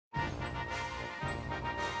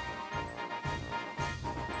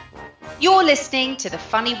You're listening to the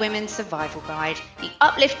Funny Women Survival Guide, the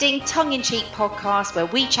uplifting, tongue-in-cheek podcast where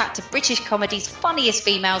we chat to British comedy's funniest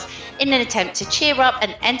females in an attempt to cheer up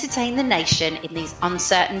and entertain the nation in these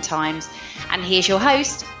uncertain times. And here's your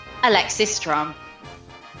host, Alexis Strum.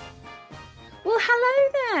 Well,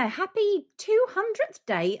 hello there. Happy 200th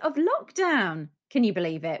day of lockdown. Can you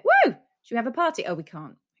believe it? Woo! Should we have a party? Oh, we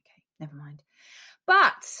can't. Okay, never mind.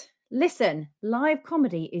 But listen, live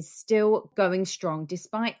comedy is still going strong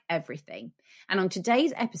despite everything. And on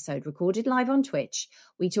today's episode, recorded live on Twitch,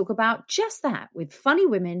 we talk about just that with Funny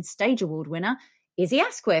Women Stage Award winner Izzy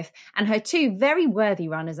Askwith and her two very worthy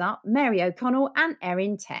runners-up, Mary O'Connell and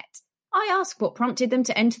Eryn Tett. I ask what prompted them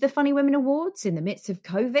to enter the Funny Women Awards in the midst of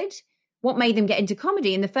COVID, what made them get into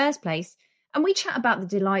comedy in the first place, and we chat about the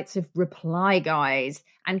delights of reply guys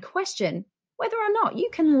and question whether or not you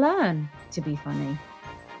can learn to be funny.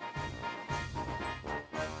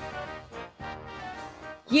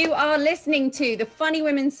 You are listening to the Funny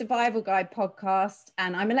Women Survival Guide podcast,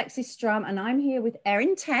 and I'm Alexis Strum, and I'm here with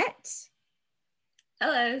Eryn Tett.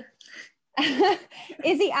 Hello.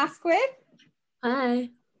 Izzy Askwith.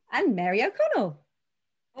 Hi. And Mary O'Connell.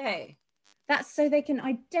 Hey. That's so they can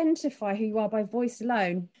identify who you are by voice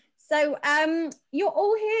alone. So you're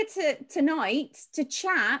all here tonight to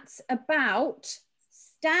chat about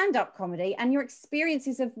stand-up comedy and your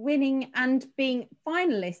experiences of winning and being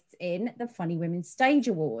finalists in the Funny Women Stage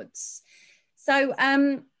Awards. So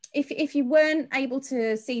if you weren't able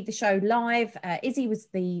to see the show live, Izzy was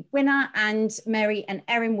the winner and Mary and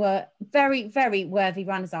Eryn were very, very worthy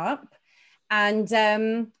runners-up. And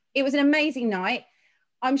it was an amazing night.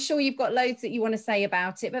 I'm sure you've got loads that you want to say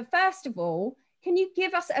about it. But first of all, can you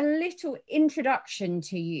give us a little introduction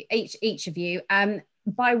to you, each of you,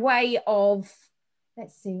 by way of,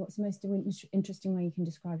 let's see, what's the most interesting way you can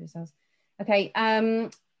describe yourselves? Okay,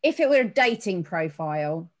 if it were a dating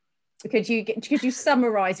profile, could you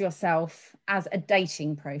summarize yourself as a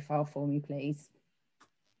dating profile for me, please?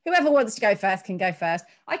 Whoever wants to go first can go first.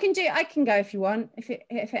 I can go if you want, if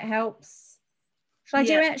it helps. Shall I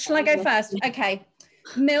do it? Shall I go first? Okay.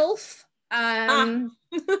 MILF.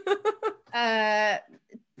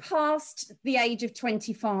 Past the age of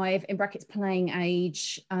 25, in brackets playing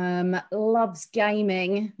age, loves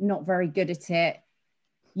gaming, not very good at it,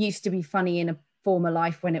 used to be funny in a former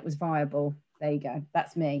life when it was viable. There you go,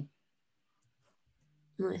 that's me.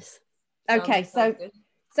 Nice. Okay, so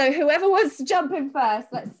whoever wants to jump in first,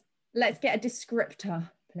 let's get a descriptor,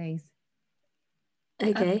 please.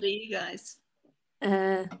 Okay. For you guys.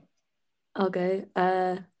 I'll go.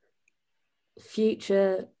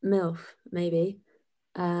 Future MILF, maybe.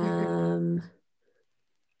 I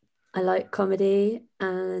like comedy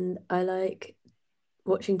and I like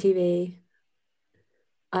watching TV.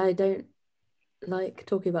 I don't like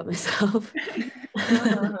talking about myself.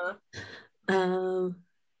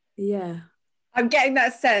 Yeah. I'm getting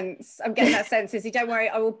that sense, Izzy. Don't worry,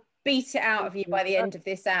 I will beat it out of you by the end of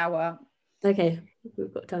this hour. Okay,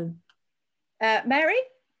 we've got time. Mary?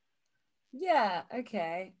 Yeah,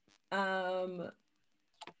 okay.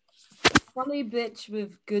 Funny bitch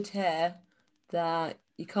with good hair that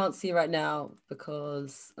you can't see right now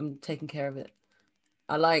because I'm taking care of it.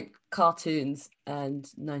 I like cartoons and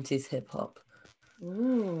 90s hip hop.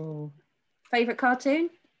 Ooh. Favorite cartoon?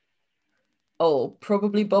 Oh,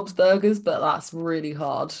 probably Bob's Burgers, but that's really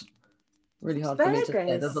hard. Really hard for me to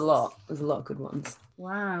say. There's a lot of good ones.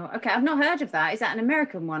 Wow. Okay, I've not heard of that. Is that an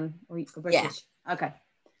American one or British? Yeah. Okay.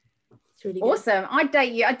 Really good. Awesome. I'd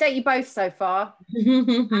date you both so far.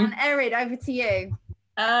 And Eryn, over to you.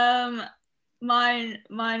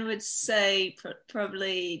 Mine would say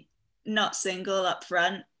probably not single up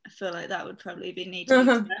front. I feel like that would probably be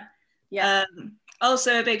needed. Yeah.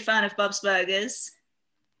 Also a big fan of Bob's Burgers,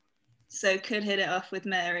 so could hit it off with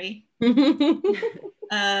Mary.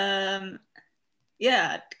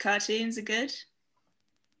 Yeah, cartoons are good.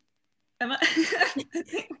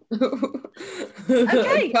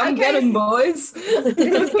 Okay, come get them, boys. This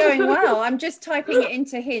is going well. I'm just typing it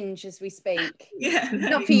into Hinge as we speak. Yeah,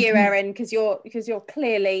 not for you, Eryn, because you're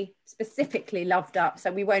clearly specifically loved up,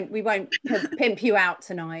 so we won't pimp you out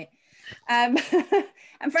tonight. And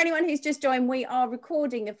for anyone who's just joined, we are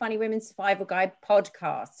recording the Funny Women Survival Guide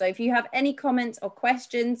podcast. So if you have any comments or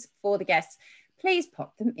questions for the guests, please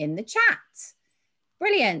pop them in the chat.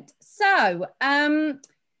 Brilliant. So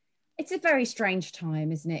it's a very strange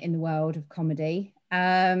time, isn't it, in the world of comedy?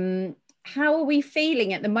 How are we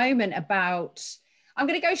feeling at the moment about, I'm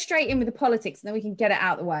going to go straight in with the politics and then we can get it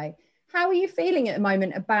out of the way. How are you feeling at the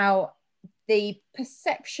moment about the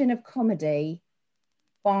perception of comedy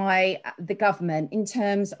by the government in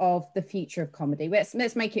terms of the future of comedy?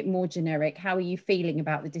 Let's make it more generic. How are you feeling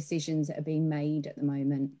about the decisions that are being made at the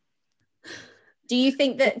moment? Do you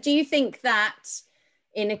think that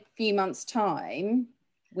in a few months' time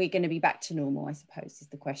we're going to be back to normal, I suppose, is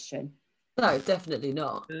the question? No, definitely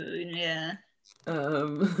not. Yeah.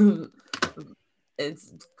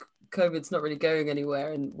 It's COVID's not really going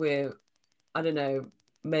anywhere, and we're, I don't know,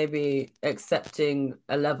 maybe accepting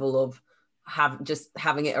a level of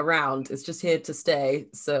having it around. It's just here to stay.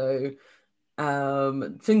 So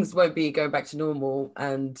things won't be going back to normal,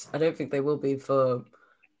 and I don't think they will be for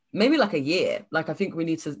maybe like a year. Like, I think we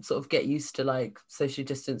need to sort of get used to like social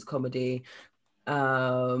distance comedy.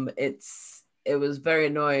 It was very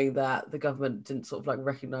annoying that the government didn't sort of like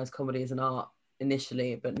recognize comedy as an art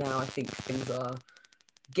initially, but now I think things are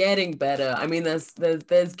getting better. I mean,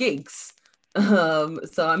 there's gigs, so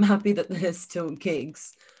I'm happy that there's still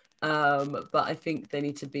gigs, but I think they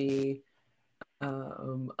need to be I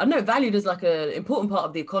don't know, valued as like an important part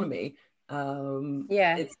of the economy.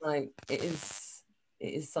 It's like it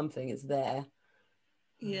is something, it's there.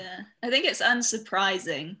 Yeah, I think it's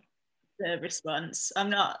unsurprising, the response. I'm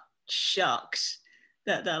not shocked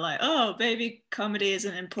that they're like, oh, baby comedy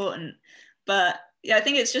isn't important, but yeah, I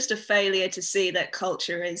think it's just a failure to see that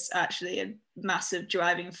culture is actually a massive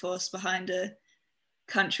driving force behind a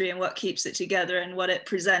country and what keeps it together and what it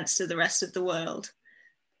presents to the rest of the world.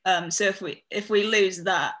 So if we lose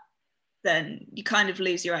that, then you kind of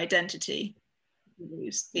lose your identity.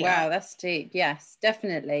 Wow, that's deep. Yes,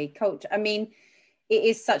 definitely. Culture. I mean, it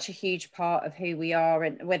is such a huge part of who we are,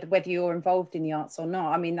 and whether you're involved in the arts or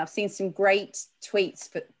not. I mean, I've seen some great tweets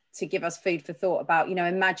to give us food for thought about, you know,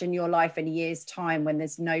 imagine your life in a year's time when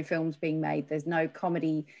there's no films being made, there's no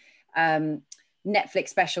comedy Netflix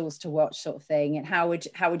specials to watch, sort of thing, and how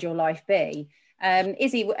would your life be?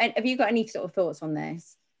 Izzy, have you got any sort of thoughts on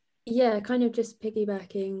this? Yeah, kind of just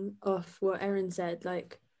piggybacking off what Eryn said,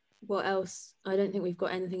 like, what else? I don't think we've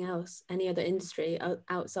got anything else, any other industry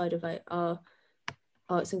outside of like our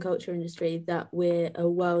arts and culture industry that we're a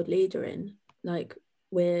world leader in. Like,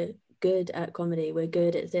 we're good at comedy, we're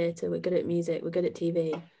good at theatre, we're good at music, we're good at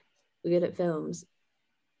TV, we're good at films.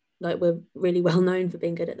 Like, we're really well known for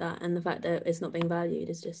being good at that, and the fact that it's not being valued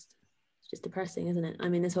is just depressing, isn't it? I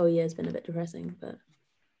mean, this whole year has been a bit depressing, but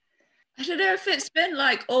I don't know if it's been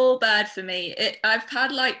like all bad for me. I've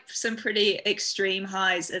had like some pretty extreme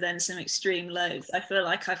highs and then some extreme lows. I feel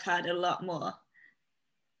like I've had a lot more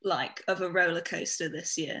like of a roller coaster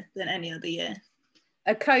this year than any other year.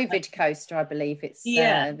 A COVID coaster, I believe it's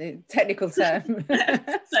the technical term.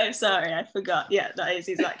 So sorry, I forgot. Yeah, that is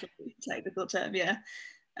exactly the technical term. Yeah.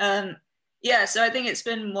 So I think it's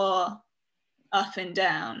been more up and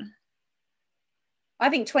down. I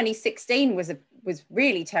think 2016 was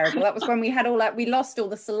really terrible. That was when we had we lost all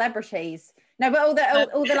the celebrities. No, but all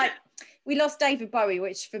the like, we lost David Bowie,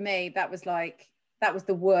 which for me that was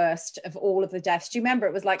the worst of all of the deaths. Do you remember?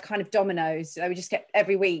 It was like kind of dominoes. We just kept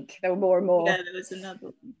every week there were more and more. Yeah, there was another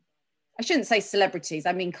one. I shouldn't say celebrities.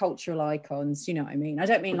 I mean cultural icons. You know what I mean? I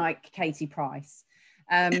don't mean like Katie Price.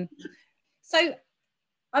 So,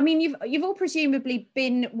 I mean, you've all presumably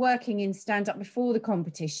been working in stand-up before the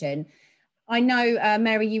competition. I know,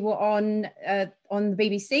 Mary, you were on the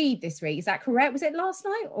BBC this week. Is that correct? Was it last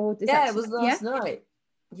night or? It was last night.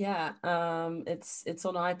 Yeah, it's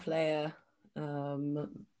on iPlayer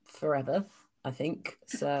forever, I think.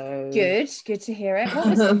 So good to hear it. What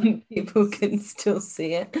was it? People can still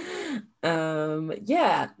see it.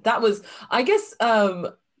 That was, I guess,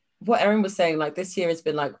 what Eryn was saying. Like, this year has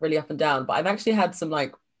been like really up and down, but I've actually had some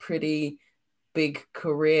like pretty big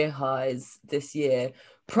career highs this year,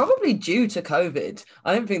 probably due to COVID.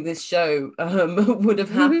 I don't think this show would have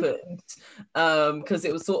happened because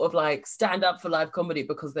it was sort of like stand up for live comedy,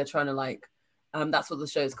 because they're trying to like that's what the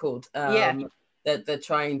show is called. They're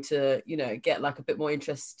trying to, you know, get like a bit more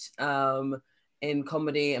interest in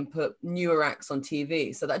comedy and put newer acts on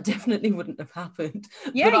TV. So that definitely wouldn't have happened.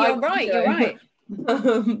 Yeah, you're right.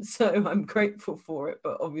 So I'm grateful for it,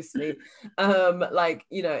 but obviously like,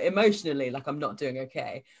 you know, emotionally, like, I'm not doing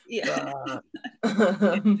okay. But,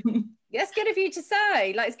 it's good of you to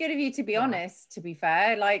say, like, it's good of you to be honest, to be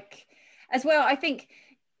fair, like, as well. I think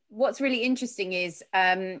what's really interesting is,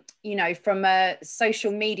 you know, from a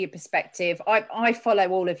social media perspective, I follow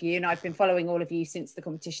all of you, and I've been following all of you since the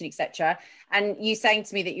competition, etc. And you saying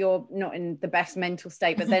to me that you're not in the best mental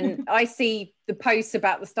state, but then I see the posts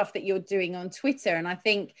about the stuff that you're doing on Twitter, and I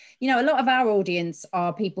think, you know, a lot of our audience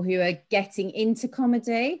are people who are getting into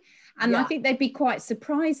comedy, and I think they'd be quite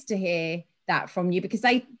surprised to hear that from you, because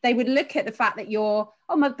they would look at the fact that you're,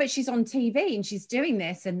 but she's on TV and she's doing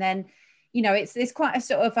this, and then, you know, there's quite a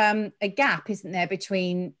sort of a gap, isn't there,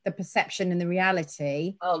 between the perception and the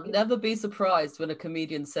reality. I'll never be surprised when a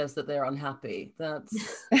comedian says that they're unhappy. That's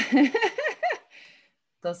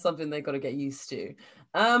something they've got to get used to.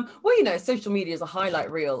 Well, you know, social media is a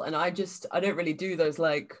highlight reel, and I don't really do those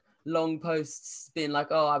like long posts being like,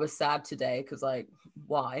 oh, I was sad today, because like,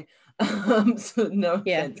 why? So no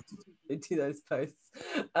offense to people who do those posts.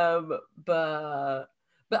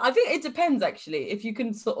 But I think it depends, actually, if you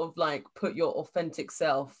can sort of like put your authentic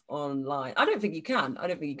self online. I don't think you can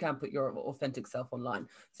put your authentic self online.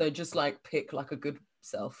 So just like pick like a good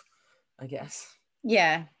self, I guess.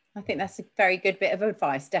 Yeah, I think that's a very good bit of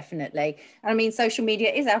advice, definitely. I mean, social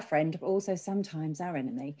media is our friend, but also sometimes our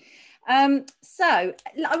enemy. So I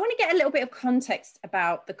want to get a little bit of context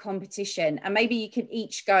about the competition, and maybe you can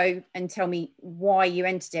each go and tell me why you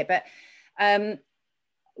entered it. But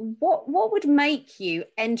what would make you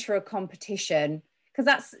enter a competition?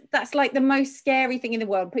 Because that's like the most scary thing in the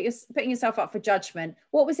world, putting yourself up for judgment.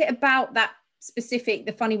 What was it about that specific,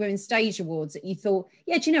 the Funny Women Stage Awards, that you thought,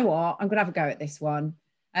 yeah, do you know what, I'm gonna have a go at this one?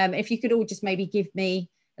 If you could all just maybe give me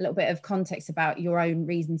a little bit of context about your own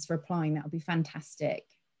reasons for applying, that would be fantastic.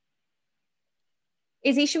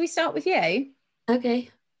 Izzy, should we start with you? Okay.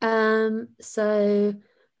 So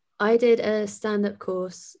I did a stand-up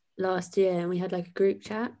course last year, and we had like a group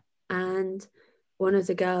chat, and one of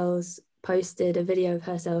the girls posted a video of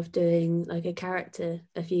herself doing like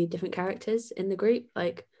a few different characters in the group.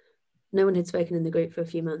 Like, no one had spoken in the group for a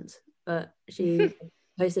few months, but she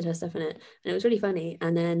posted her stuff in it, and it was really funny.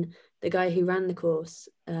 And then the guy who ran the course,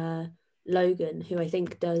 Logan, who I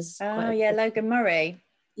think does Logan Murray.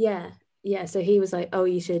 Yeah, so he was like, oh,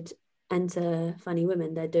 you should enter Funny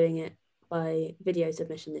Women, they're doing it by video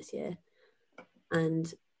submission this year.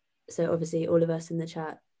 And so obviously all of us in the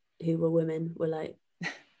chat who were women were like,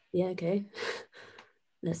 yeah, okay,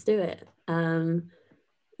 let's do it. And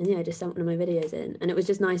yeah, I just sent one of my videos in, and it was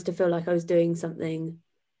just nice to feel like I was doing something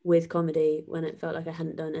with comedy when it felt like I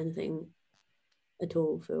hadn't done anything at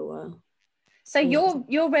all for a while. So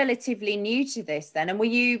you're relatively new to this then, and were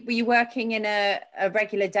you working in a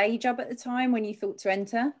regular day job at the time when you thought to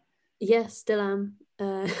enter? Yes, still am.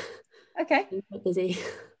 Okay. I'm quite busy.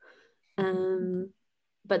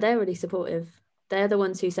 But they're really supportive. They're the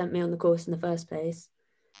ones who sent me on the course in the first place.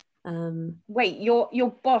 Wait,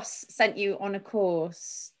 your boss sent you on a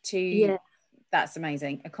course to? Yeah. That's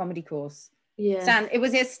amazing. A comedy course. Yeah.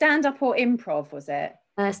 Was it stand-up or improv, was it?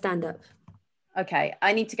 Stand-up. Okay,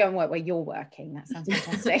 I need to go and work where you're working. That sounds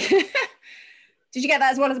fantastic. Did you get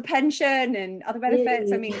that as well as a pension and other benefits?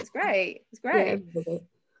 Yeah. I mean, it's great. It's great. Yeah.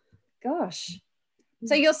 Gosh.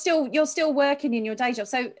 So you're still working in your day job.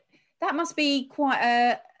 So that must be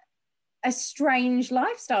quite a strange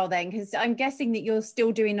lifestyle then, because I'm guessing that you're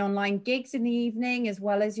still doing online gigs in the evening as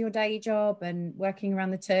well as your day job and working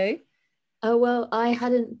around the two. Oh, well, I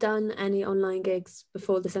hadn't done any online gigs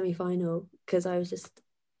before the semi-final because I was just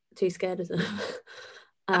too scared of them.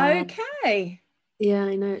 Okay. Yeah,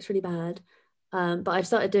 I know, it's really bad. But I've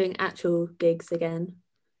started doing actual gigs again,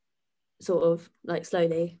 sort of like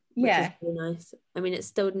slowly, which is really nice. I mean, it's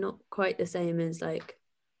still not quite the same as like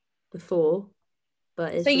before,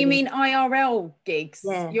 but it's so you mean IRL gigs?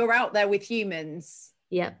 Yeah. You're out there with humans?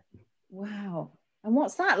 Yep. Wow. And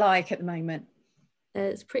what's that like at the moment?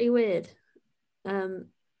 It's pretty weird.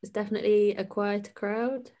 It's definitely a quieter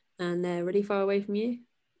crowd, and they're really far away from you.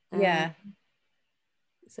 Yeah.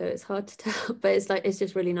 So it's hard to tell, but it's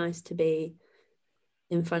just really nice to be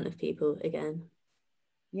in front of people again.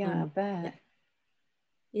 Yeah, I bet.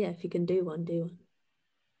 Yeah, if you can do one, do one.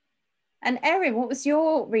 And Eryn, what was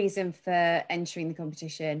your reason for entering the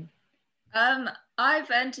competition?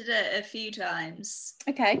 I've entered it a few times.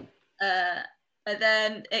 Okay. And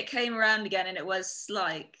then it came around again, and it was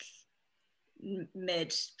like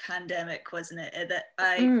mid-pandemic, wasn't it? That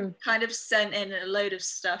I kind of sent in a load of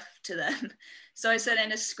stuff to them. So I sent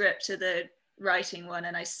in a script to the writing one,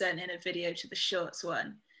 and I sent in a video to the shorts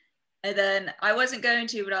one. And then I wasn't going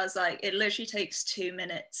to, but I was like, it literally takes 2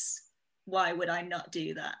 minutes. Why would I not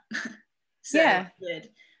do that? So yeah. I did.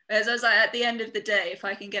 Whereas I was like, at the end of the day, if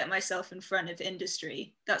I can get myself in front of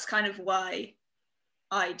industry, that's kind of why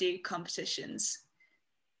I do competitions,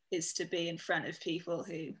 is to be in front of people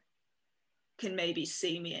who can maybe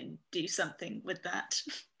see me and do something with that.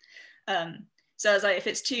 So I was like,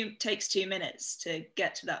 if takes 2 minutes to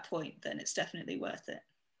get to that point, then it's definitely worth it.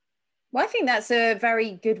 Well, I think that's a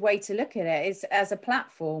very good way to look at it. Is as a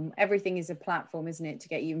platform, everything is a platform, isn't it, to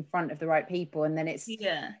get you in front of the right people, and then it's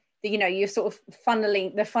you're sort of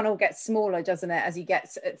funneling, the funnel gets smaller, doesn't it, as you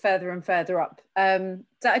get further and further up. So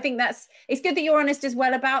I think it's good that you're honest as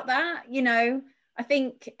well about that. I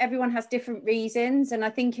think everyone has different reasons, and I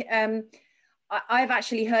think I've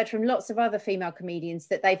actually heard from lots of other female comedians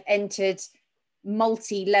that they've entered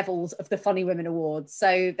multi-levels of the Funny Women Awards.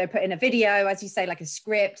 So they put in a video, as you say, like a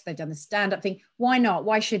script, they've done the stand-up thing. Why not?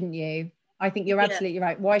 Why shouldn't you? I think you're absolutely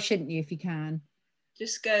right. Why shouldn't you if you can?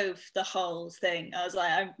 Just go for the whole thing. I was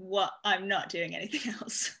like, I'm not doing anything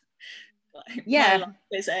else. Like, my life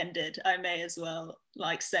is ended. I may as well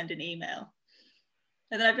like send an email.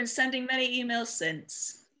 And then I've been sending many emails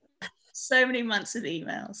since. So many months of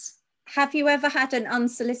emails. Have you ever had an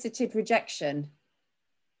unsolicited rejection?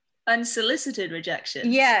 Unsolicited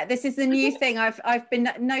rejection? Yeah, this is the new thing. I've been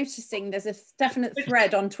noticing there's a definite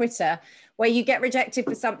thread on Twitter where you get rejected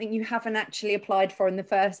for something you haven't actually applied for in the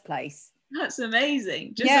first place. That's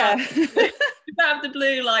amazing. Just out of the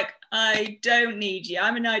blue, like, I don't need you.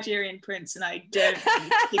 I'm a Nigerian prince and I don't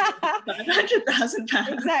need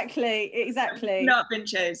 £500,000. Exactly. Not been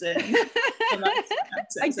chosen.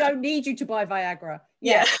 I don't need you to buy Viagra.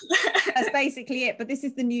 Yeah. That's basically it. But this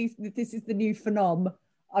is the new phenom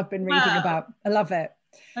I've been reading about. I love it.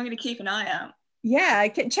 I'm going to keep an eye out. Yeah,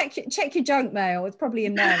 check your junk mail. It's probably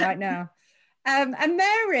in there right now. And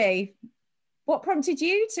Mary, what prompted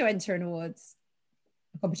you to enter an awards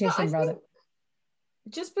competition, rather?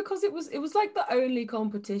 Just because it was like the only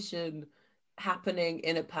competition happening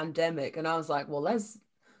in a pandemic, and I was like, well, let's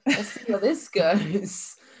see where this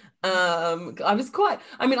goes.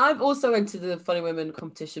 I've also entered the Funny Women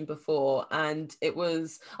competition before, and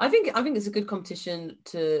I think it's a good competition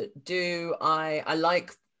to do. I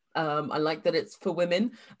like that it's for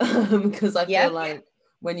women, because I feel like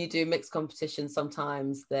when you do mixed competition,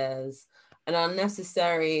 sometimes there's an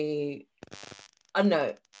unnecessary, I don't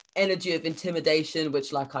know, energy of intimidation,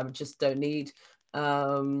 which like I just don't need.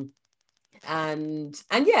 And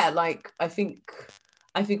yeah, like I think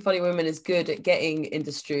Funny Women is good at getting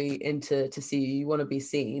industry to see you. You want to be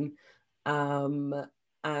seen.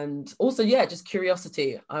 And also, just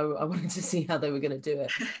curiosity. I wanted to see how they were going to do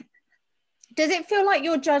it. Does it feel like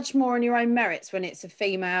you're judged more on your own merits when it's a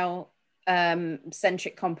female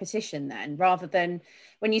centric competition then, rather than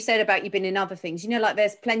when you said about you've been in other things, like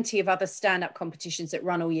there's plenty of other stand-up competitions that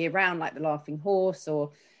run all year round, like the Laughing Horse,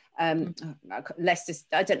 or Leicester,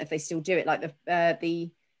 I don't know if they still do it, like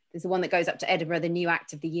there's the one that goes up to Edinburgh, the New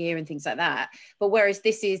Act of the Year and things like that. But whereas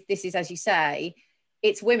this is, as you say,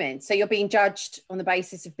 it's women, so you're being judged on the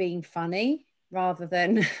basis of being funny rather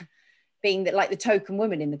than being like the token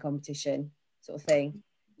woman in the competition sort of thing.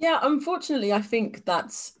 Yeah, unfortunately, I think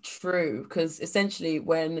that's true, because essentially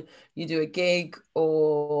when you do a gig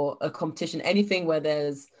or a competition, anything where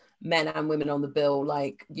there's men and women on the bill,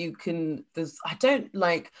 like there's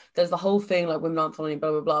the whole thing like women aren't funny, blah,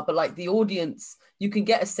 blah, blah. But like the audience, you can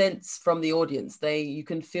get a sense from the audience. You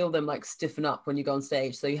can feel them like stiffen up when you go on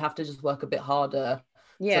stage. So you have to just work a bit harder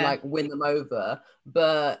to like win them over.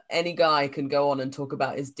 But any guy can go on and talk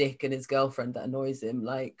about his dick and his girlfriend that annoys him,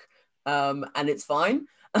 like, and it's fine.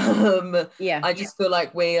 I just feel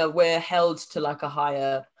like we're held to like a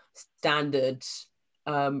higher standard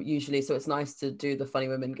usually, so it's nice to do the Funny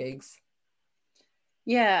Women gigs.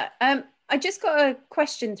 I just got a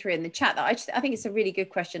question through in the chat that I think it's a really good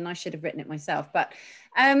question. I should have written it myself, but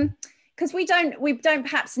because we don't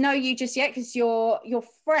perhaps know you just yet, because you're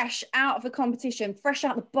fresh out of the competition, fresh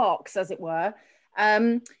out the box, as it were.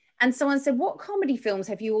 And someone said, what comedy films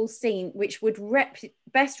have you all seen which would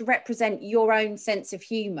best represent your own sense of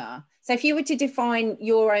humour? So if you were to define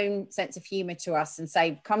your own sense of humour to us and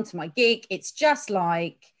say, come to my gig, it's just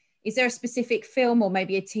like, is there a specific film or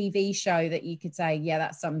maybe a TV show that you could say, yeah,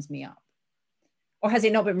 that sums me up? Or has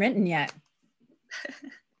it not been written yet?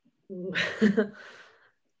 I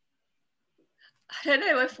don't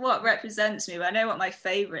know if what represents me, but I know what my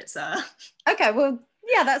favourites are. Okay, well,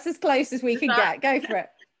 yeah, that's as close as we can get. Go for it.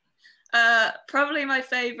 Probably my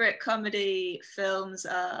favourite comedy films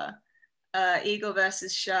are Eagle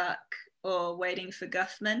versus Shark or Waiting for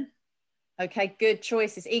Guffman. Okay, good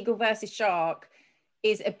choices. Eagle versus Shark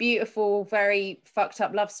is a beautiful, very fucked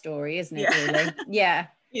up love story, isn't it? Really? Yeah.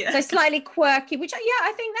 So slightly quirky, which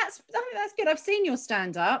I think that's good. I've seen your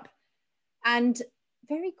stand up, and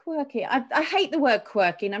very quirky. I hate the word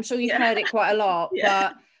quirky, and I'm sure you've heard it quite a lot,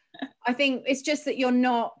 but I think it's just that you're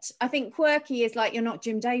not, I think quirky is like you're not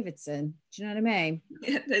Jim Davidson. Do you know what I mean?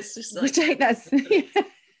 Yeah, that's just like...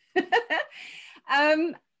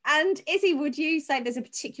 and Izzy, would you say there's a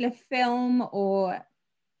particular film or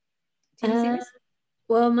TV series?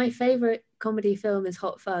 Well, my favourite comedy film is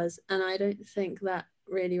Hot Fuzz, and I don't think that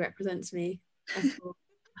really represents me at all.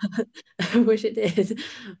 I wish it did,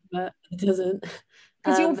 but it doesn't.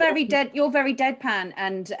 Because you're very deadpan,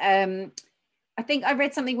 and I think I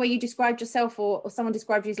read something where you described yourself, or someone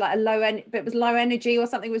described you as like a but it was low energy or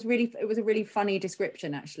something. It was a really funny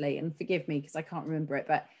description, actually. And forgive me because I can't remember it,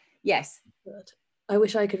 but yes. Good. I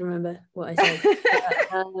wish I could remember what I said.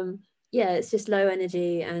 But, yeah, it's just low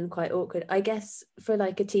energy and quite awkward. I guess for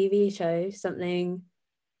like a TV show, something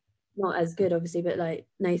not as good, obviously, but like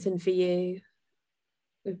Nathan For You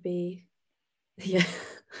would be, yeah,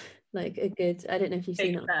 like a good. I don't know if you've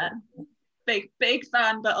seen it. Big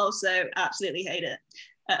fan, but also absolutely hate it.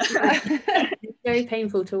 It's very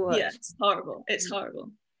painful to watch. Yeah, it's horrible. It's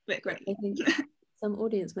horrible, but great. I think some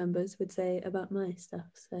audience members would say about my stuff.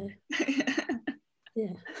 So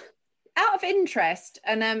yeah. Out of interest,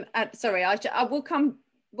 and sorry, I will come.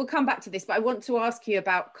 We'll come back to this, but I want to ask you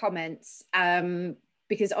about comments,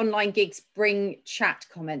 because online gigs bring chat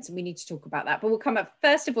comments, and we need to talk about that. But we'll come up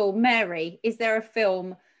first of all. Mary, is there a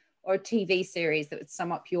film or a TV series that would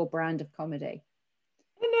sum up your brand of comedy?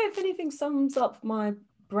 I don't know if anything sums up my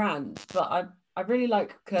brand, but I really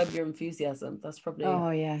like Curb Your Enthusiasm. That's probably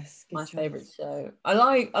my favorite show. I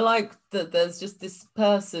like that there's just this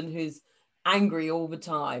person who's angry all the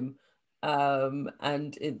time,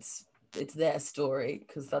 and it's their story,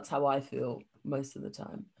 because that's how I feel most of the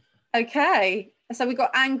time. Okay, so we've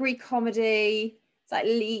got angry comedy. It's like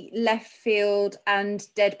left field and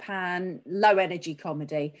deadpan, low energy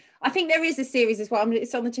comedy. I think there is a series as well.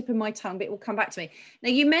 It's on the tip of my tongue, but it will come back to me. Now,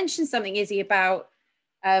 you mentioned something, Izzy, about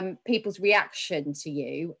people's reaction to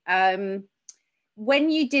you.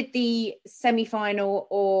 When you did the semi-final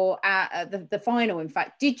or the final, in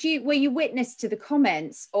fact, were you witness to the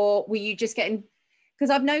comments, or were you just getting?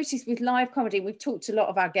 Because I've noticed with live comedy, we've talked to a lot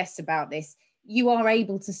of our guests about this. You are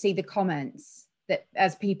able to see the comments that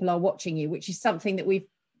as people are watching you, which is something that we've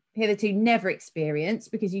hitherto never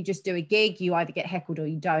experienced, because you just do a gig, you either get heckled or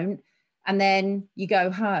you don't, and then you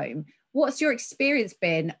go home. What's your experience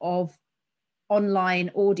been of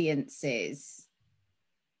online audiences?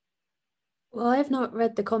 Well, I've not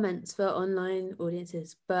read the comments for online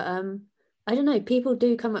audiences, but I don't know, people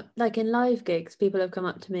do come up, like in live gigs, people have come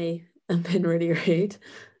up to me and been really rude.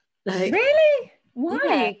 Like, really?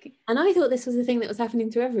 Why? Yeah. And I thought this was the thing that was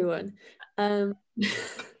happening to everyone.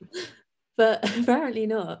 But apparently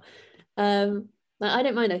not. Like, I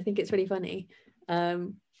don't mind, I think it's really funny.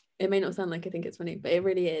 It may not sound like I think it's funny, but it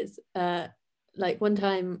really is. Like one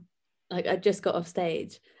time, like I just got off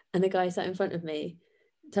stage and the guy sat in front of me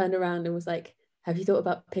turned around and was like, have you thought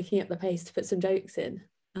about picking up the pace to put some jokes in?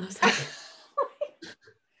 I was like,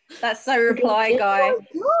 that's so reply guy.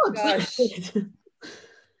 Oh, gosh.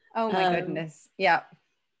 Oh my goodness. Yeah.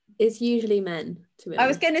 It's usually men, to be honest. I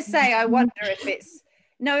was going to say, I wonder if it's,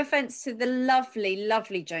 no offense to the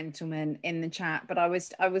lovely gentleman in the chat, but I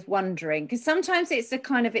was wondering, because sometimes it's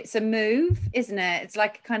a move, isn't it? It's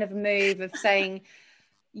like a kind of a move of saying,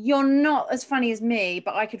 you're not as funny as me,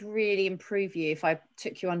 but I could really improve you if I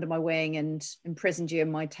took you under my wing and imprisoned you in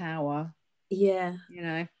my tower. Yeah. You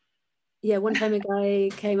know? Yeah, one time a guy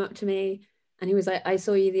came up to me and he was like, I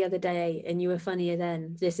saw you the other day and you were funnier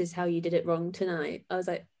then. This is how you did it wrong tonight. I was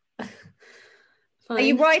like, fine. Are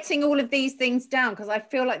you writing all of these things down? Because I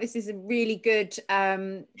feel like this is a really good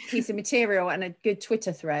piece of material and a good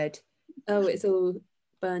Twitter thread. Oh, it's all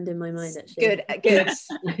burned in my mind, actually. Good.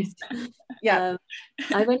 Yeah.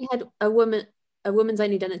 I've only had a woman's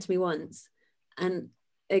only done it to me once, and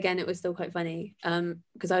again it was still quite funny,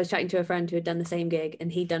 because I was chatting to a friend who had done the same gig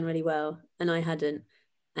and he'd done really well and I hadn't,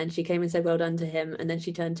 and she came and said well done to him, and then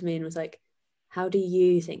she turned to me and was like, how do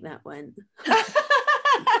you think that went?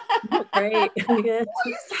 Not great. What is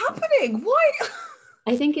happening? Why?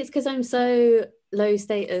 I think it's because I'm so low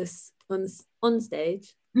status on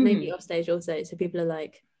stage, maybe off stage also, so people are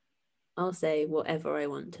like, I'll say whatever I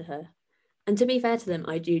want to her, and to be fair to them,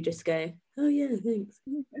 I do just go, oh yeah, thanks.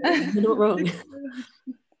 You're not wrong.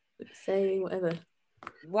 Say whatever.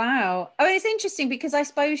 Wow. I mean, it's interesting because I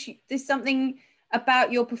suppose there's something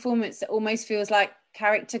about your performance that almost feels like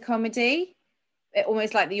character comedy,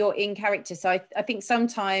 almost like you're in character. So I think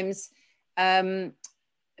sometimes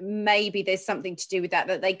maybe there's something to do with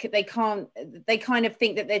that they kind of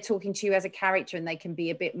think that they're talking to you as a character, and they can be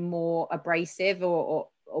a bit more abrasive or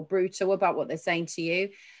brutal about what they're saying to you.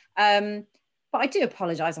 But I do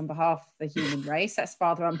apologize on behalf of the human race. That's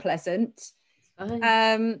rather unpleasant. But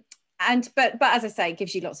as I say, it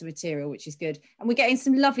gives you lots of material, which is good. And we're getting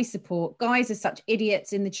some lovely support. Guys are such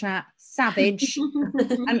idiots in the chat, savage.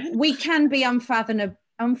 And we can be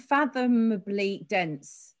unfathomably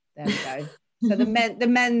dense. There we go. So the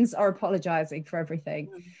men's are apologizing for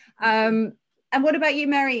everything. And what about you,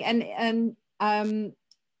 Mary and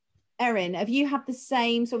Eryn? Have you had the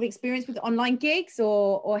same sort of experience with online gigs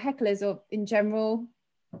or hecklers or in general?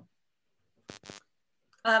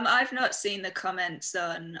 I've not seen the comments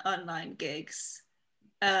on online gigs.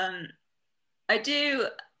 I do,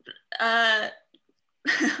 I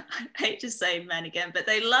hate to say men again, but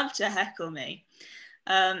they love to heckle me.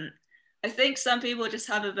 I think some people just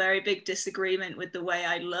have a very big disagreement with the way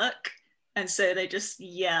I look, and so they just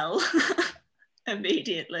yell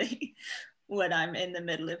immediately when I'm in the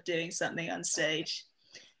middle of doing something on stage.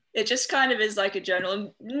 It just kind of is like a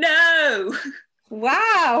general no.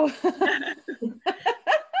 Wow.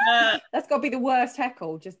 That's got to be the worst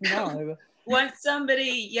heckle, just no. Once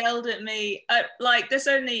somebody yelled at me, like this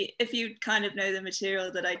only if you kind of know the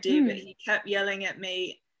material that I do, but he kept yelling at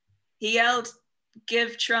me. He yelled,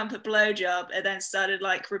 "Give Trump a blowjob," and then started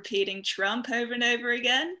like repeating Trump over and over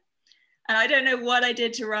again. And I don't know what I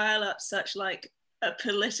did to rile up such like a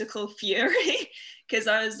political fury, because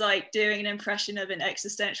I was like doing an impression of an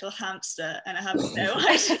existential hamster, and I have no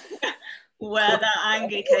idea where that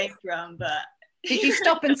anger came from. But did you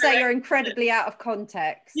stop and say you're incredibly out of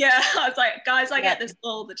context? Yeah, I was like, guys, I get this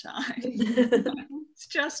all the time. It's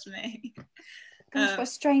just me. Gosh, what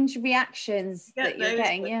strange reactions that you're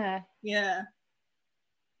getting. Yeah.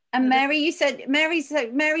 And Mary, you said Mary's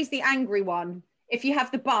the angry one. If you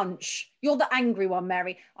have the bunch, you're the angry one,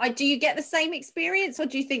 Mary. Do you get the same experience, or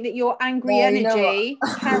do you think that your angry energy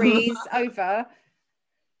carries over?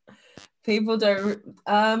 People don't.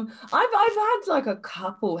 I've had like a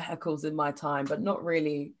couple heckles in my time, but not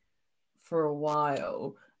really for a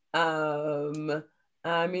while.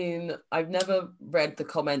 I mean, I've never read the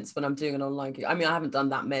comments when I'm doing an online gig. I mean, I haven't done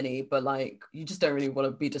that many, but like, you just don't really want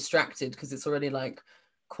to be distracted because it's already like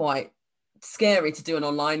quite scary to do an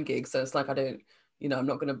online gig. So it's like, I don't, I'm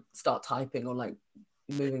not going to start typing or like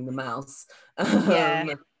moving the mouse.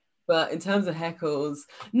 Yeah. But in terms of heckles,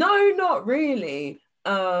 no, not really.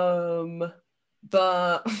 But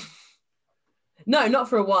no, not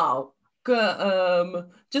for a while.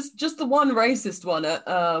 Just the one racist one at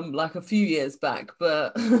like a few years back,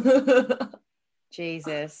 but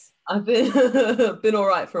Jesus, I've been all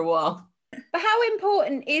right for a while. But how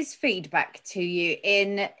important is feedback to you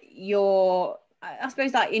in your, I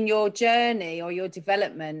suppose, like in your journey or your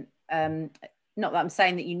development? Not that I'm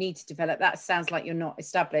saying that you need to develop, that sounds like you're not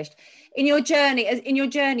established. In your journey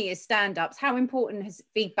as stand-ups, how important has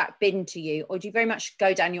feedback been to you, or do you very much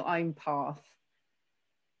go down your own path?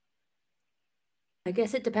 I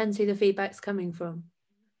guess it depends who the feedback's coming from.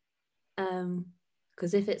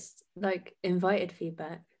 Because if it's like invited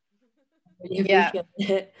feedback, I really appreciate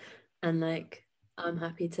it. And like, I'm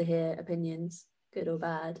happy to hear opinions, good or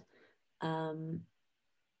bad. But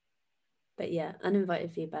yeah,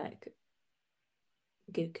 uninvited feedback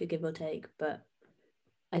could give or take. But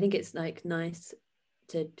I think it's like nice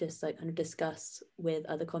to just like kind of discuss with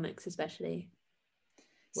other comics, especially.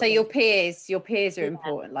 So your peers are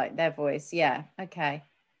important, like their voice. Yeah. Okay.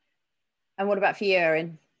 And what about for you,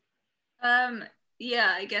 Eryn?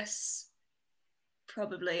 Yeah, I guess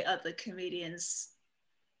probably other comedians'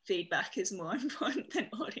 feedback is more important than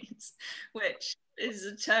audience, which is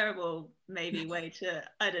a terrible maybe way to,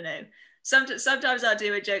 I don't know. Sometimes I'll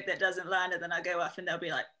do a joke that doesn't land and then I'll go off and they'll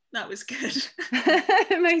be like, that was good.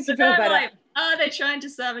 It makes you feel better. Like, are they trying to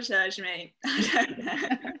sabotage me? I don't know.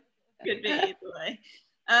 Could be either way.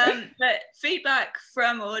 But feedback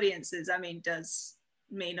from audiences, I mean, does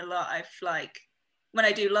mean a lot. I've like, when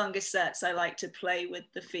I do longer sets, I like to play with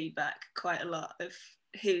the feedback quite a lot of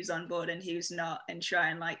who's on board and who's not, and try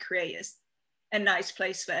and like create a nice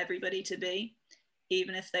place for everybody to be,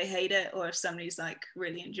 even if they hate it or if somebody's like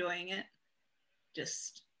really enjoying it.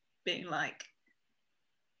 Just being like,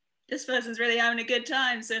 this person's really having a good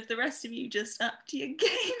time, so if the rest of you just upped your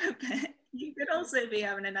game a bit, you could also be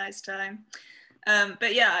having a nice time.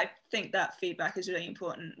 But yeah, I think that feedback is really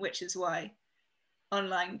important, which is why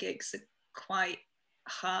online gigs are quite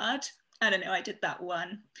hard. I don't know, I did that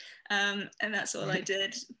one, and that's all I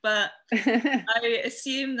did. But I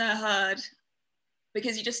assume they're hard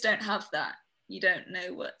because you just don't have that. You don't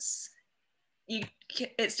know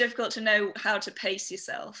it's difficult to know how to pace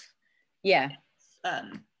yourself. Yeah.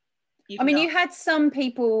 I mean, you had some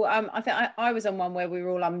people, I think I was on one where we were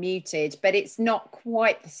all unmuted, but it's not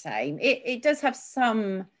quite the same. It does have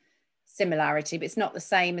some similarity, but it's not the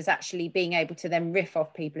same as actually being able to then riff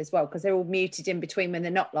off people as well, because they're all muted in between when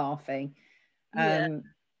they're not laughing. I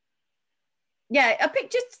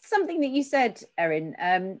picked just something that you said,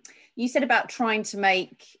 Eryn. You said about trying to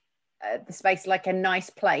make the space like a nice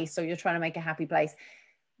place, or you're trying to make a happy place.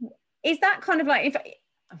 Is that kind of like, if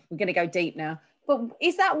we're going to go deep now, but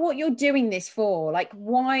is that what you're doing this for? Like,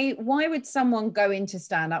 why would someone go into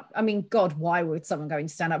stand up? I mean, God, why would someone go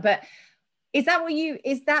into stand up? But Is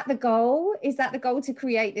that the goal? Is that the goal, to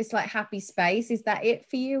create this like happy space? Is that it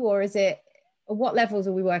for you, or is it, what levels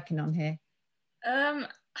are we working on here? I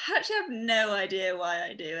actually have no idea why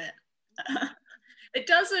I do it. It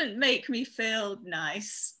doesn't make me feel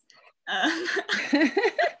nice.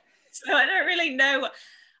 So I don't really know.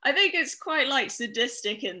 I think it's quite like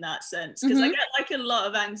sadistic in that sense, because I get like a lot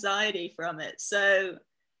of anxiety from it. So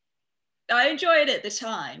I enjoy it at the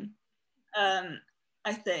time.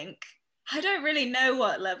 I think I don't really know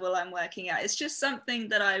what level I'm working at. It's just something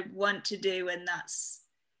that I want to do, and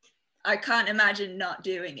I can't imagine not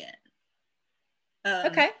doing it.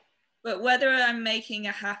 Okay. But whether I'm making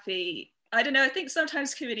a happy, I don't know. I think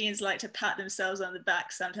sometimes comedians like to pat themselves on the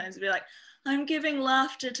back sometimes and be like, I'm giving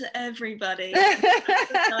laughter to everybody.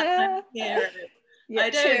 Yeah,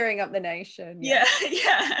 cheering up the nation. Yeah.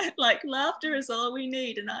 Like laughter is all we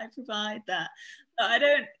need, and I provide that. But I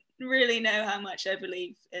don't really know how much I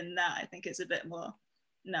believe in that. I think it's a bit more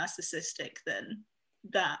narcissistic than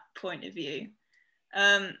that point of view.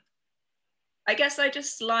 I guess I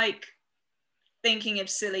just like thinking of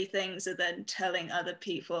silly things and then telling other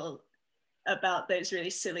people about those really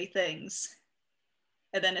silly things.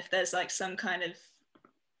 And then if there's like some kind of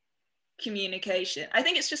communication, I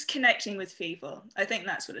think it's just connecting with people. I think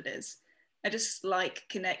that's what it is. I just like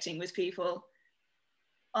connecting with people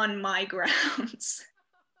on my grounds.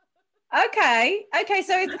 Okay,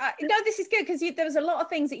 so it's, no, this is good, because there was a lot of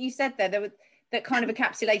things that you said there that kind of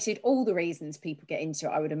encapsulated all the reasons people get into it,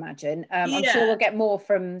 I would imagine. I'm sure we'll get more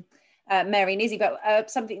from Mary and Izzy,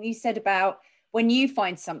 but something you said about when you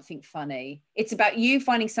find something funny, it's about you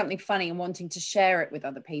finding something funny and wanting to share it with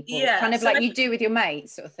other people, kind of so like you do with your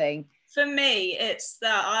mates, sort of thing. For me, it's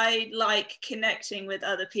that I like connecting with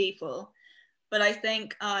other people, but I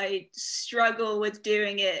think I struggle with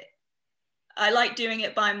doing it. I like doing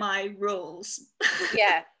it by my rules.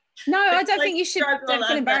 Yeah. No, I don't think you should. Don't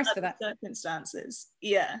feel embarrassed for that. Circumstances.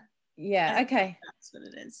 Yeah. Okay. That's what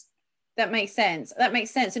it is. That makes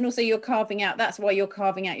sense. And also you're carving out, that's why you're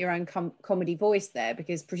carving out your own comedy voice there,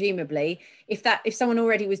 because presumably if someone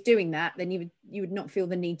already was doing that, then you would not feel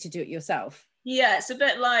the need to do it yourself. Yeah, it's a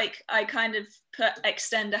bit like I kind of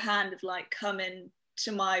extend a hand of like, come in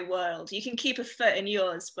to my world. You can keep a foot in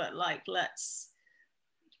yours, but like, let's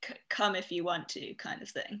come if you want to, kind of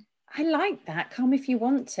thing. I like that. Come if you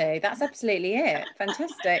want to. That's absolutely it.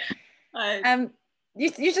 Fantastic.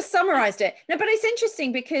 You just summarized it. No, but it's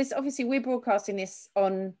interesting because obviously we're broadcasting this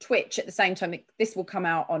on Twitch at the same time. This will come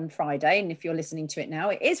out on Friday, and if you're listening to it now,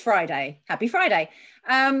 it is Friday. Happy Friday.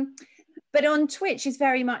 But on Twitch is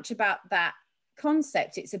very much about that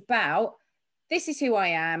concept. It's about, this is who I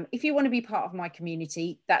am. If you want to be part of my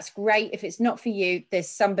community, that's great. If it's not for you, there's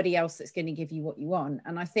somebody else that's going to give you what you want.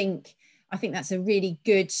 And I think that's a really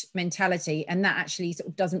good mentality, and that actually sort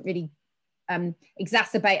of doesn't really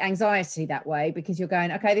exacerbate anxiety that way, because you're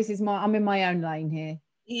going, okay, I'm in my own lane here.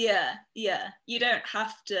 Yeah. You don't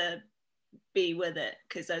have to be with it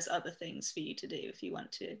because there's other things for you to do if you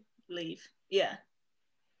want to leave. Yeah.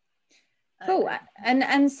 Cool.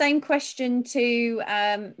 And same question to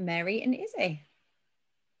Mary and Izzy.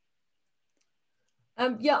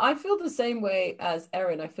 Yeah, I feel the same way as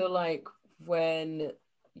Eryn. I feel like when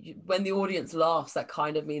the audience laughs, that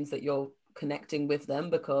kind of means that you're connecting with them,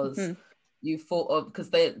 because you thought of, because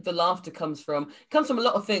the laughter comes from a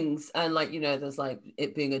lot of things, and like, there's like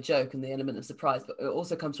it being a joke and the element of surprise, but it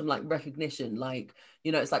also comes from like recognition, like,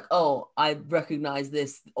 it's like, oh, I recognize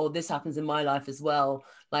this, or this happens in my life as well,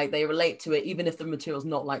 like they relate to it even if the material's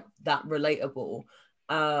not like that relatable.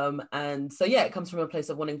 And so yeah, it comes from a place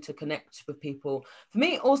of wanting to connect with people. For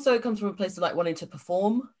me also, it comes from a place of like wanting to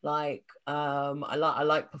perform, like I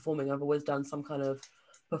like performing. I've always done some kind of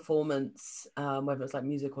performance, whether it's like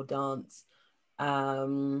music or dance.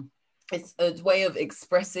 It's a way of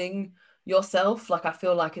expressing yourself. Like I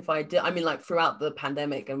feel like if I did, I mean, like throughout the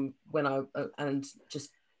pandemic and and just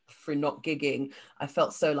through not gigging, I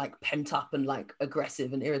felt so like pent up and like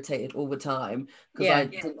aggressive and irritated all the time because I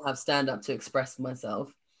didn't have stand up to express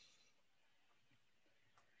myself.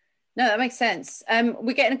 No, that makes sense.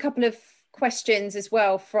 We're getting a couple of questions as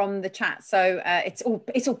well from the chat, so it's all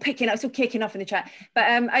picking up, it's all kicking off in the chat. But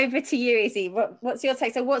over to you, Izzy. What's your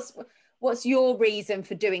take? So what's your reason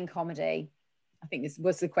for doing comedy? I think this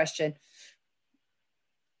was the question.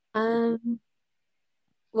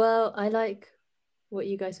 Well, I like what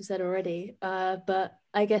you guys have said already, but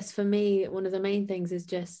I guess for me, one of the main things is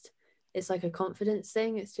just, it's like a confidence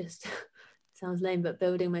thing. It's just sounds lame, but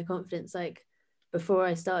building my confidence. Like before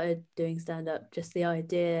I started doing stand-up, just the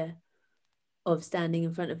idea of standing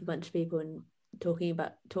in front of a bunch of people and talking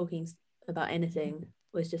about anything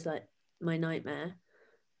was just like my nightmare.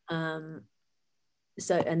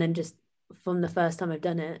 So, and then just from the first time I've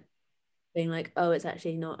done it, being like, oh, it's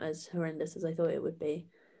actually not as horrendous as I thought it would be.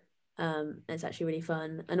 It's actually really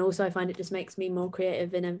fun. And also I find it just makes me more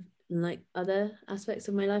creative in like other aspects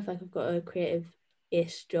of my life. Like I've got a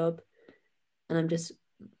creative-ish job, and I'm just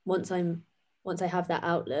once I have that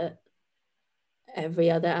outlet, every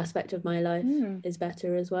other aspect of my life is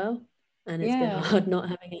better as well. And it's been hard not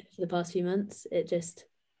having it for the past few months. It just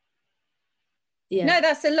No,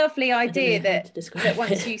 that's a lovely idea that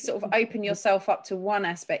once it. you sort of open yourself up to one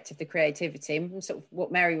aspect of the creativity, and sort of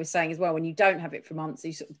what Mary was saying as well, when you don't have it for months,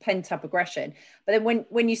 you sort of pent up aggression. But then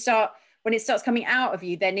when it starts coming out of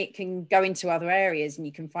you, then it can go into other areas, and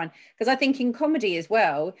you can find, because I think in comedy as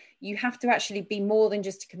well, you have to actually be more than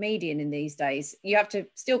just a comedian in these days. You have to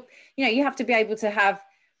still, you have to be able to have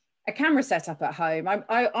a camera set up at home.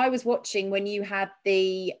 I was watching when you had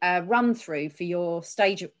the run through for your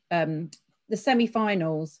stage, the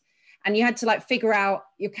semi-finals, and you had to like figure out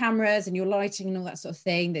your cameras and your lighting and all that sort of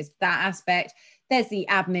thing. There's that aspect, there's the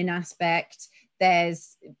admin aspect,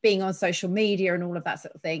 there's being on social media and all of that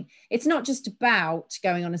sort of thing. It's not just about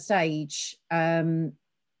going on a stage.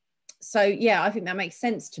 So yeah, I think that makes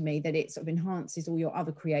sense to me, that it sort of enhances all your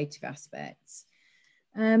other creative aspects.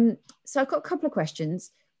 So I've got a couple of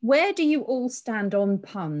questions. Where do you all stand on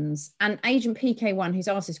puns? And Agent PK1, who's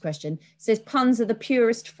asked this question, says puns are the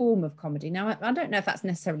purest form of comedy. Now, I don't know if that's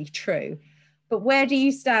necessarily true, but where do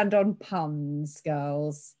you stand on puns,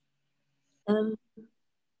 girls?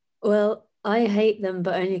 Well, I hate them,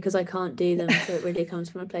 but only because I can't do them. So it really comes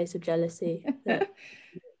from a place of jealousy that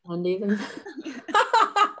I can do them.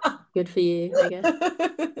 Good for you, I guess.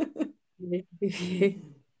 Good for you.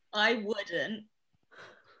 I wouldn't.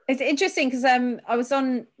 It's interesting because I was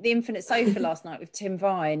on the Infinite Sofa last night with Tim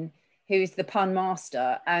Vine, who's the pun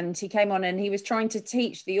master, and he came on and he was trying to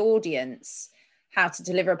teach the audience how to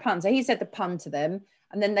deliver a pun. So he said the pun to them,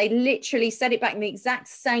 and then they literally said it back in the exact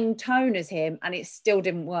same tone as him, and it still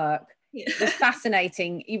didn't work. Yeah. It was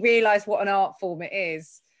fascinating. You realise what an art form it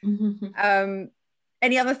is.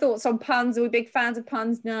 Any other thoughts on puns? Are we big fans of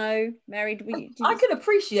puns? No. Mary, I can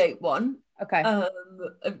appreciate one. Okay.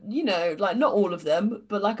 Like not all of them,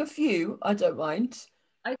 but like a few, I don't mind.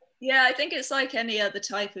 I think it's like any other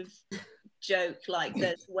type of joke. Like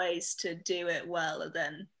there's ways to do it well, and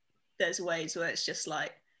then there's ways where it's just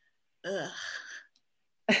like, ugh.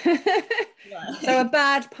 So a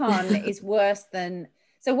bad pun is worse than.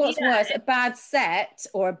 So what's worse, a bad set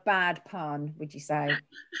or a bad pun? Would you say?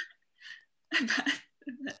 I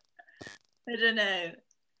don't know.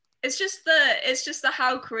 It's just the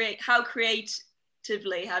how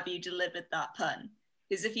creatively have you delivered that pun?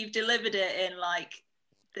 Because if you've delivered it in like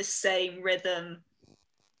the same rhythm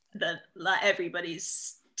that like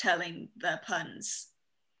everybody's telling their puns,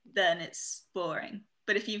 then it's boring.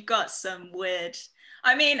 But if you've got some weird,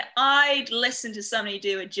 I mean, I'd listen to somebody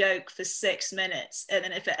do a joke for 6 minutes, and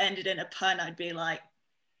then if it ended in a pun, I'd be like,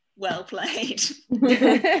 well played.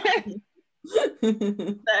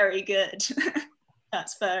 Very good.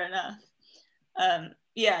 That's fair enough.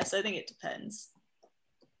 So I think it depends.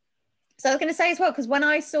 So I was going to say as well, because when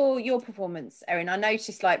I saw your performance, Eryn, I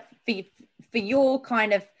noticed like for your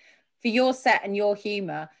set and your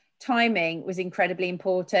humour, timing was incredibly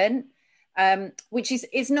important. Which is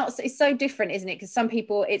it's so different, isn't it? Because some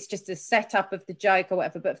people it's just a setup of the joke or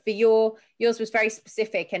whatever, but for yours was very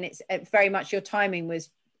specific, and it's very much your timing was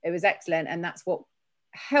excellent, and that's what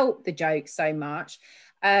helped the joke so much.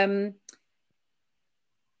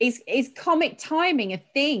 Is comic timing a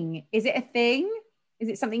thing? Is it a thing? Is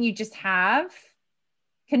it something you just have?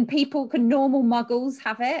 Can normal muggles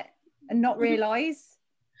have it and not realise?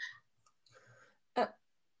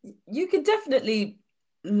 You can definitely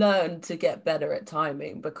learn to get better at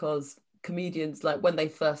timing, because comedians, like when they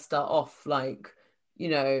first start off, like,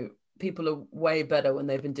 people are way better when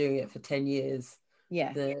they've been doing it for 10 years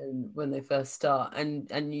than when they first start.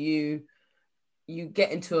 And you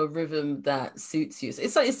get into a rhythm that suits you.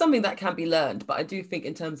 So it's something that can be learned, but I do think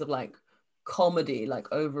in terms of like comedy,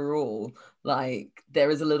 like overall, like there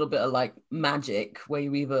is a little bit of like magic where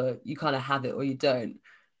you kind of have it or you don't.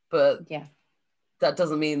 But that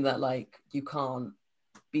doesn't mean that like you can't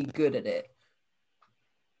be good at it,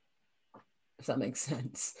 if that makes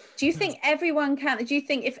sense. Do you think everyone can? Do you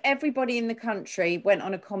think if everybody in the country went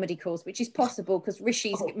on a comedy course, which is possible because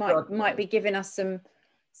Rishi's might be giving us some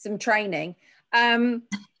training, do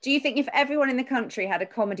you think if everyone in the country had a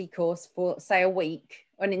comedy course for say a week,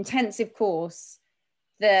 an intensive course,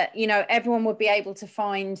 that everyone would be able to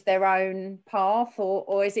find their own path,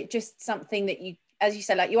 or is it just something that you, as you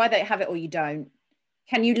say, like you either have it or you don't?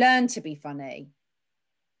 Can you learn to be funny?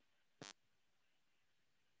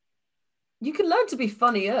 you can learn to be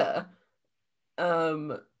funnier,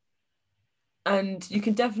 and you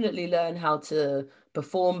can definitely learn how to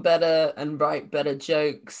perform better and write better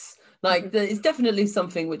jokes. Like there is definitely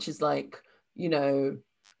something which is like, you know,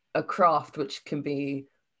 a craft which can be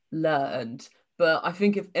learned. But I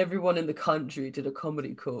think if everyone in the country did a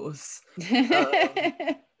comedy course,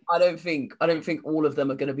 I don't think all of them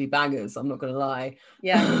are going to be bangers. I'm not going to lie.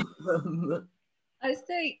 Yeah. I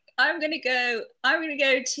think I'm gonna go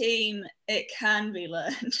team it can be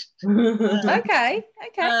learned. Okay.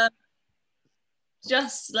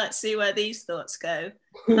 Just let's see where these thoughts go.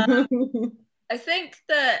 I think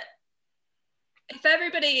that if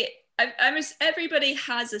everybody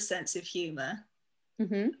has a sense of humor,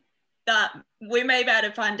 that we may have had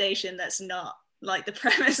a foundation that's not like, the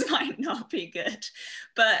premise might not be good,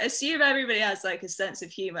 but assume everybody has like a sense of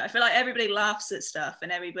humor. I feel like everybody laughs at stuff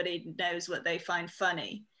and everybody knows what they find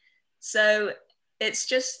funny. So it's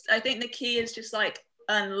just, I think the key is just like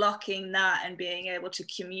unlocking that and being able to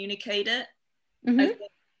communicate it. I think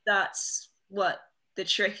that's what the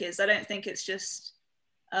trick is. I don't think it's just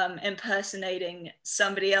impersonating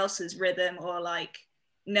somebody else's rhythm or like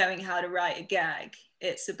knowing how to write a gag.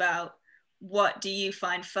 It's about, what do you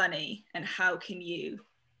find funny and how can you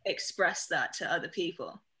express that to other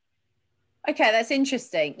people? Okay, that's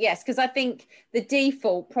interesting. Yes, because I think the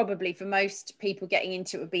default probably for most people getting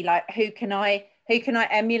into it would be like, who can I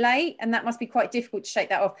emulate? And that must be quite difficult to shake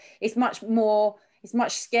that off. It's much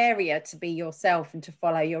scarier to be yourself and to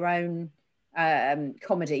follow your own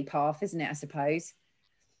comedy path, isn't it, I suppose?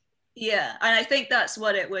 Yeah, and I think that's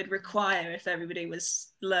what it would require if everybody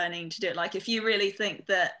was learning to do it. Like if you really think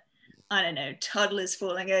that, I don't know, toddlers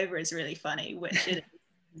falling over is really funny, which it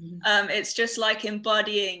is. It's just like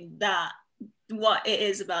embodying that, what it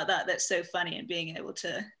is about that that's so funny, and being able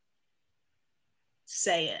to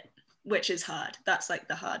say it, which is hard. That's like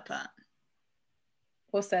the hard part.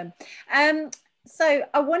 Awesome. So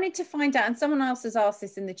I wanted to find out, and someone else has asked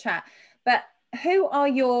this in the chat, but who are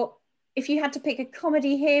your, if you had to pick a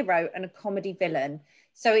comedy hero and a comedy villain,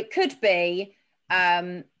 so it could be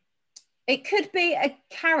a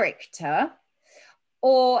character,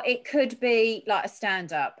 or it could be like a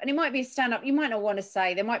stand-up, and it might be a stand-up. You might not want to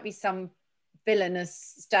say, there might be some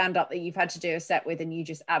villainous stand-up that you've had to do a set with and you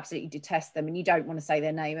just absolutely detest them and you don't want to say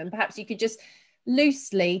their name, and perhaps you could just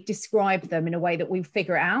loosely describe them in a way that we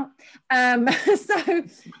figure it out. So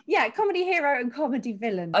yeah, comedy hero and comedy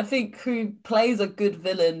villain. I think who plays a good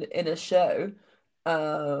villain in a show,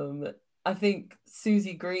 I think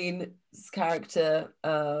Susie Green's character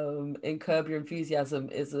in Curb Your Enthusiasm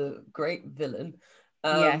is a great villain.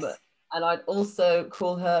 Yes. And I'd also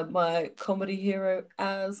call her my comedy hero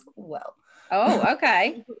as well. Oh,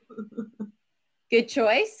 okay. Good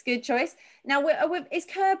choice. Now, is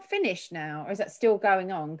Curb finished now, or is that still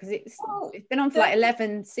going on? Because it's been on for like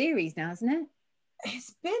 11 series now, hasn't it?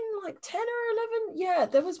 It's been like 10 or 11. Yeah,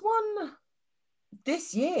 there was one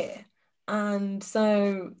this year, and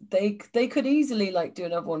so they could easily like do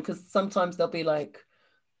another one, because sometimes they'll be like,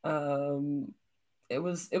 it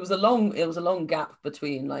was a long gap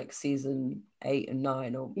between like season 8 and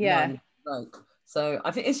 9 or 9, like, so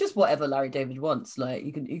I think it's just whatever Larry David wants. Like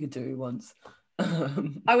you can do what he wants.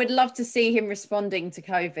 I would love to see him responding to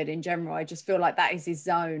COVID in general. I just feel like that is his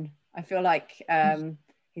zone. I feel like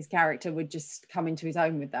his character would just come into his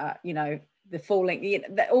own with that, you know, the falling, you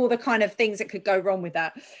know, all the kind of things that could go wrong with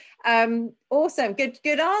that. Awesome. Good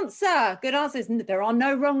answer. Good answers. There are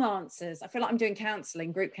no wrong answers. I feel like I'm doing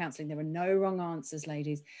counseling, group counseling. There are no wrong answers,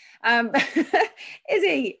 ladies.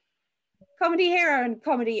 Izzy, comedy hero and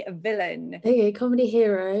comedy villain. Okay, comedy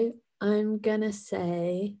hero. I'm gonna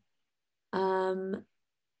say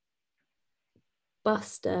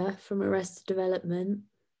Buster from Arrested Development.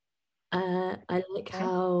 I like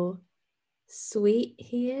how sweet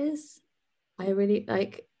he is. I really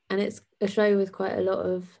like, and it's a show with quite a lot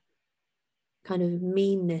of kind of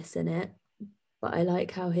meanness in it, but I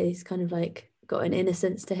like how he's kind of like got an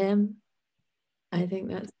innocence to him. I think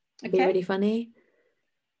that's be really funny.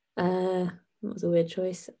 That was a weird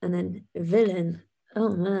choice. And then villain,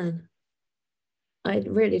 oh man, I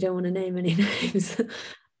really don't want to name any names.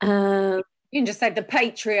 You can just say the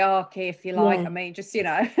patriarchy if you like. Yeah. I mean, just, you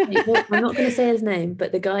know. I'm not going to say his name,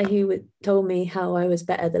 but the guy who told me how I was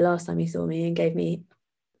better the last time he saw me and gave me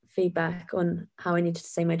feedback on how I needed to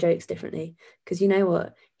say my jokes differently. Because you know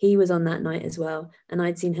what? He was on that night as well. And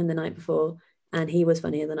I'd seen him the night before and he was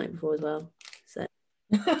funnier the night before as well. So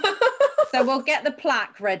So we'll get the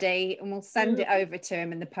plaque ready and we'll send it over to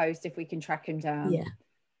him in the post if we can track him down. Yeah.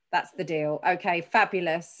 That's the deal. Okay,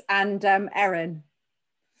 fabulous. And Eryn?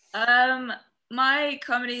 My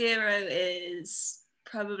comedy hero is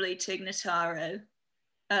probably Tig Notaro.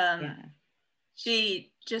 Yeah.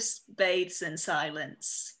 She just bathes in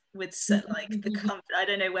silence with like the comfort. I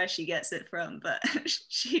don't know where she gets it from, but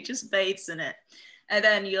she just bathes in it. And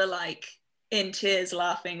then you're like in tears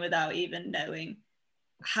laughing without even knowing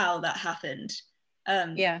how that happened.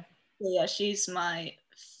 Yeah. Yeah, she's my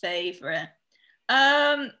favorite.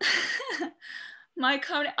 My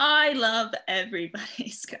comedy, I love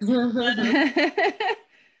everybody's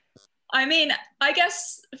I mean, I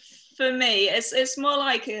guess for me, it's more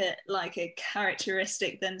like a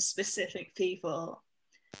characteristic than specific people,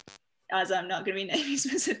 as I'm not going to be naming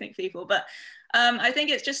specific people. But I think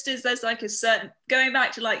it's just as there's like a certain, going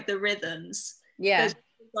back to like the rhythms. Yeah. There's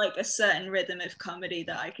like a certain rhythm of comedy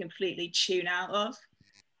that I completely tune out of.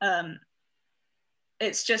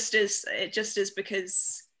 It just is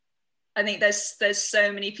because I think there's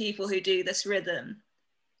so many people who do this rhythm,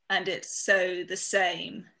 and it's so the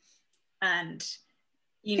same. And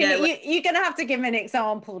you're going to have to give me an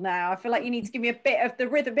example now. I feel like you need to give me a bit of the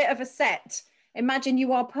rhythm, a bit of a set. Imagine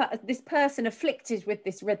you are this person afflicted with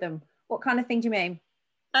this rhythm. What kind of thing do you mean?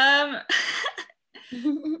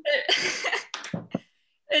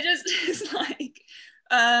 It just is like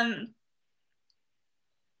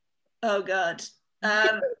oh god,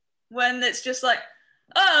 when it's just like,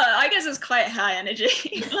 oh, I guess it's quite high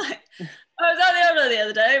energy. Like, I was at the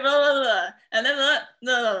other day, blah, blah, blah, and then blah,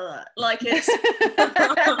 blah, blah, blah. Like it's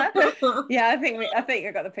yeah, I think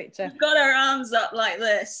I got the picture. We've got our arms up like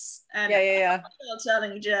this, and yeah.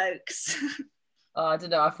 telling jokes. Oh, I don't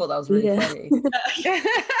know. I thought that was really funny.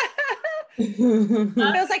 It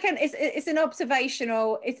feels like it's an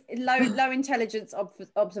observational, it's low intelligence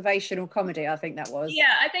observational comedy. I think that was.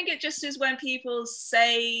 Yeah, I think it just is when people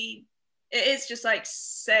say. It is just like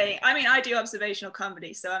saying, I mean, I do observational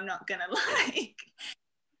comedy, so I'm not gonna like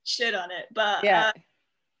shit on it, but yeah,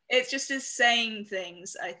 it's just as saying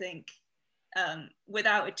things, I think,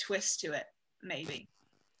 without a twist to it, maybe.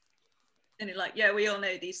 And you're like, yeah, we all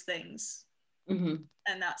know these things, and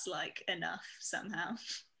that's like enough somehow.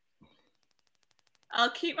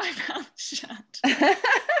 I'll keep my mouth shut.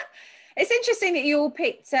 It's interesting that you all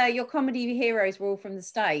picked your comedy heroes were all from the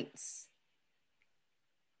States.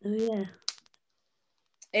 Oh yeah.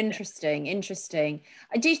 Interesting.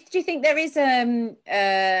 Do you think there is a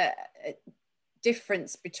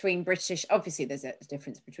difference between British? Obviously, there's a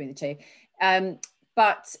difference between the two,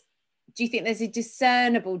 but do you think there's a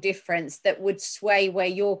discernible difference that would sway where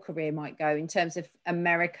your career might go in terms of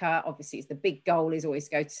America? Obviously, it's the big goal is always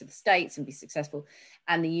go to the States and be successful,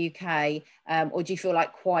 and the UK, or do you feel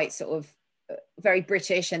like quite sort of very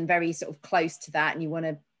British and very sort of close to that, and you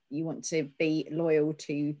want to be loyal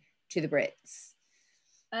to the Brits?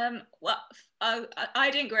 Well, I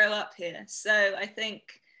didn't grow up here, so I think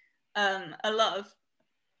a lot of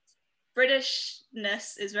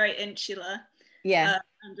Britishness is very insular. Yeah.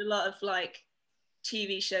 And a lot of like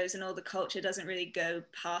TV shows and all the culture doesn't really go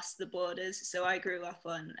past the borders. So I grew up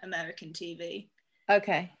on American TV.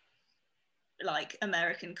 Okay. Like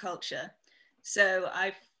American culture. So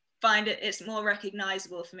I find it's more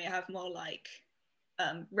recognizable for me. I have more like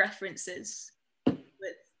references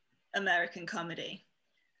with American comedy.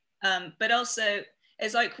 But also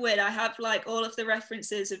it's like weird. I have like all of the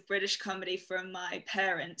references of British comedy from my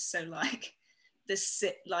parents. So like the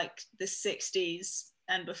 60s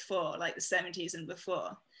and before, like the 70s and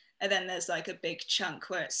before. And then there's like a big chunk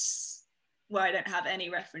where I don't have any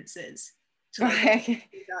references to like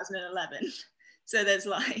 2011. So there's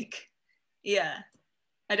like, yeah,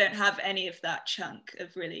 I don't have any of that chunk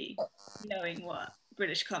of really knowing what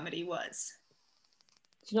British comedy was.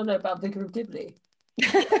 Do you not know about Vicar of Dibley?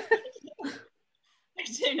 I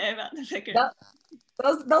do know about the Vicar. That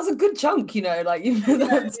was a good chunk, you know, like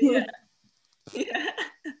yeah.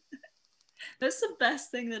 That's the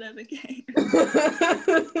best thing that ever came.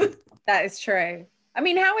 That is true. I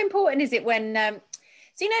mean, how important is it when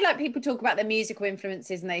so, you know, like people talk about their musical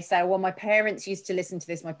influences and they say, well, my parents used to listen to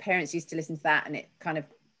this, my parents used to listen to that, and it kind of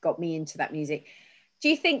got me into that music. Do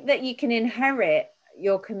you think that you can inherit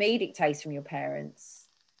your comedic taste from your parents?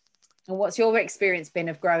 And what's your experience been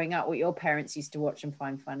of growing up, what your parents used to watch and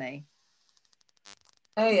find funny?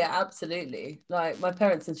 Oh yeah, absolutely. Like my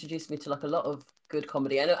parents introduced me to like a lot of good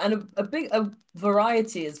comedy and a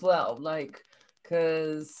variety as well. Like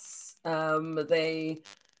because they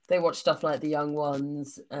watch stuff like The Young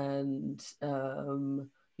Ones and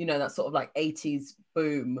you know, that sort of like 80s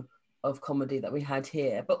boom of comedy that we had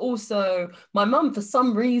here. But also my mum, for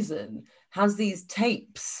some reason, has these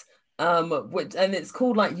tapes and it's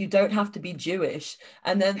called like You Don't Have to Be Jewish,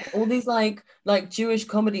 and then all these like Jewish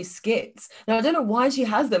comedy skits. Now I don't know why she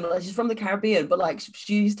has them, like she's from the Caribbean, but like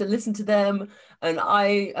she used to listen to them, and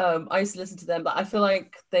I used to listen to them, but I feel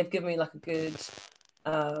like they've given me like a good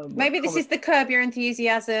maybe this is the Curb Your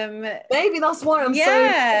Enthusiasm. Maybe that's why I'm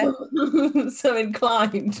so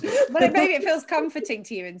inclined. But maybe it feels comforting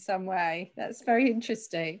to you in some way. That's very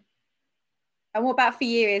interesting. And what about for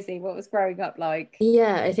you, Izzy? What was growing up like?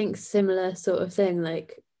 Yeah, I think similar sort of thing.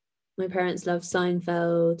 Like my parents loved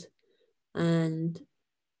Seinfeld and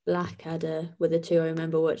Blackadder were the two I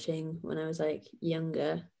remember watching when I was like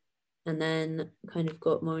younger. And then kind of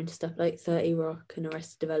got more into stuff like 30 Rock and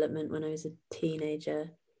Arrested Development when I was a teenager.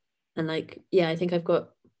 And like, yeah, I think I've got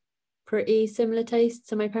pretty similar tastes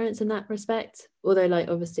to my parents in that respect. Although like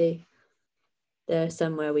obviously there are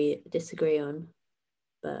some where we disagree on.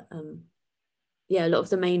 But yeah, a lot of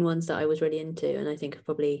the main ones that I was really into and I think have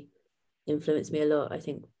probably influenced me a lot, I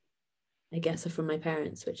guess are from my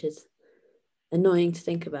parents, which is annoying to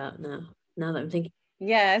think about now that I'm thinking.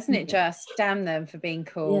 Yeah, isn't it just? Damn them for being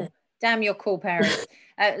cool. Yeah. Damn your cool parents.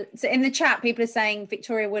 So in the chat, people are saying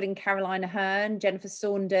Victoria Wood and Carolina Hearn, Jennifer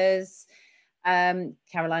Saunders,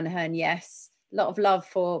 Carolina Hearn, yes. A lot of love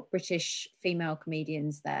for British female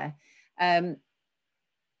comedians there. Yeah,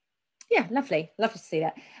 lovely. Love to see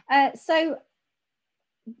that. So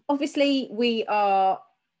obviously we are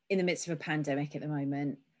in the midst of a pandemic at the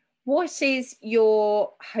moment. What is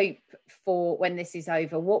your hope for when this is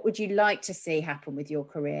over? What would you like to see happen with your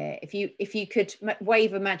career? If you could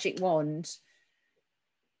wave a magic wand.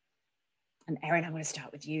 And Eryn, I'm going to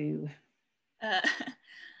start with you.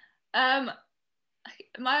 I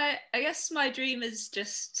guess my dream is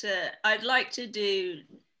just I'd like to do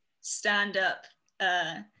stand up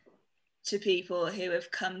to people who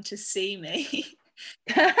have come to see me.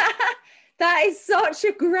 That is such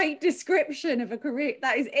a great description of a career.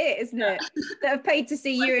 That is it, isn't it? That have paid to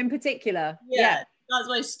see you in particular. Yeah, that's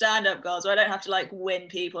my stand-up goal, so I don't have to like win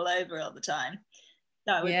people over all the time.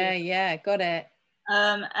 That would be got it.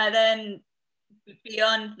 And then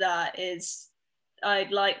beyond that is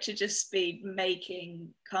I'd like to just be making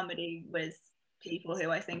comedy with people who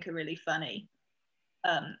I think are really funny,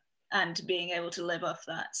 and being able to live off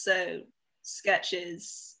that. So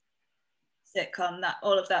sketches, sitcom, that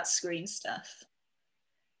all of that screen stuff.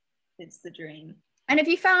 It's the dream. And have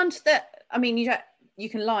you found that, I mean, you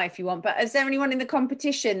can lie if you want, but is there anyone in the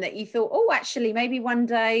competition that you thought, oh, actually, maybe one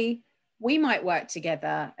day we might work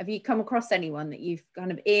together? Have you come across anyone that you've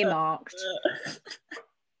kind of earmarked?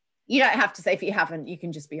 You don't have to say if you haven't, you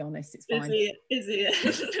can just be honest. It's fine. Izzy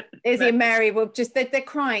and Mary will just, they're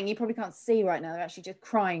crying. You probably can't see right now. They're actually just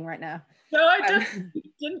crying right now. No, I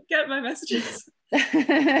didn't get my messages.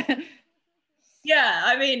 Yeah,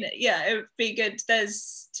 I mean, yeah, it would be good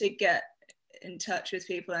to get in touch with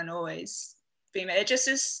people and always be. It just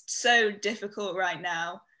is so difficult right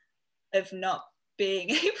now of not being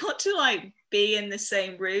able to like be in the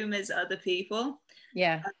same room as other people.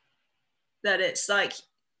 Yeah. That it's like,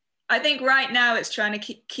 I think right now it's trying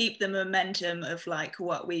to keep the momentum of like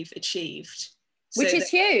what we've achieved. Which is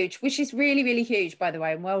huge, which is really, really huge, by the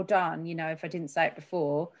way, and well done, you know, if I didn't say it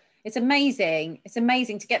before. It's amazing. It's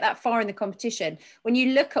amazing to get that far in the competition. When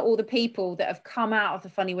you look at all the people that have come out of the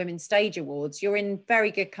Funny Women Stage Awards, you're in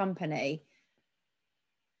very good company.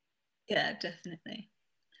 Yeah, definitely.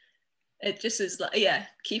 It just is like, yeah,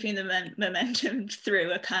 keeping the momentum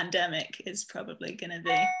through a pandemic is probably going to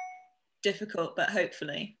be difficult, but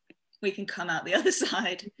hopefully we can come out the other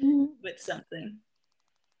side with something.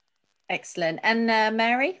 Excellent. And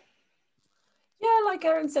Mary? Yeah, like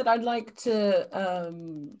Eryn said, I'd like to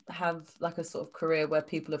have like a sort of career where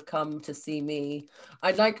people have come to see me.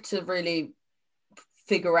 I'd like to really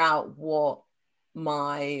figure out what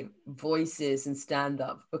my voice is in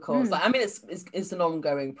stand-up, because like, I mean, it's an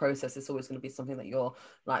ongoing process. It's always going to be something that you're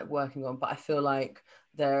like working on, but I feel like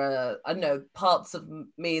there are, I don't know, parts of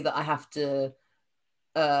me that I have to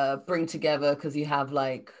bring together, because you have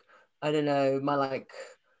like, I don't know, my like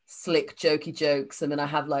slick jokey jokes, and then I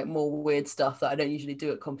have like more weird stuff that I don't usually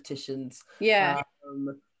do at competitions,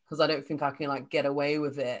 because I don't think I can like get away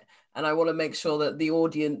with it, and I want to make sure that the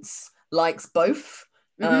audience likes both.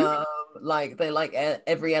 Like they like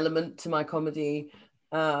every element to my comedy,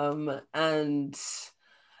 and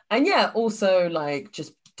yeah, also like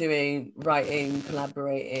just writing,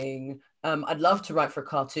 collaborating. I'd love to write for a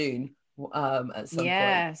cartoon at some point.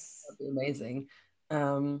 That'd be amazing.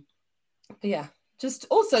 But yeah, just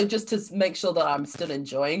to make sure that I'm still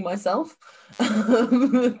enjoying myself,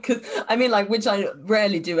 because I mean, like, which I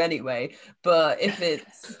rarely do anyway, but if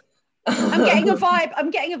it's I'm getting a vibe. I'm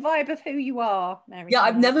getting a vibe of who you are, Mary. Yeah,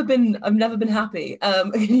 I've never been happy.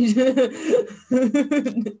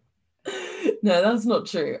 No, that's not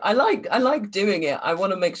true. I like doing it. I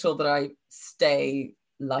want to make sure that I stay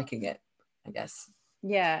liking it, I guess.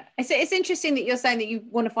 Yeah, it's interesting that you're saying that you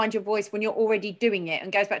want to find your voice when you're already doing it,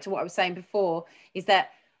 and goes back to what I was saying before, is that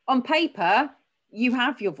on paper you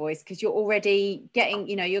have your voice because you're already getting,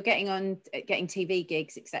 you're getting TV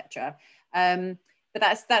gigs, etc.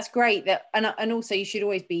 But that's great, that and also you should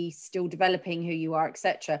always be still developing who you are,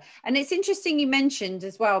 etc. And it's interesting you mentioned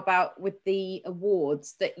as well about with the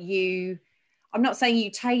awards that I'm not saying you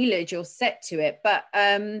tailored your set to it, but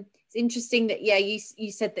it's interesting that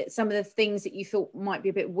you said that some of the things that you thought might be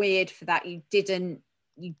a bit weird for that, you didn't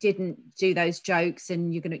do those jokes,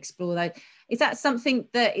 and you're going to explore those. Is that something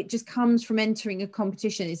that it just comes from entering a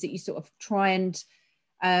competition? Is that you sort of try and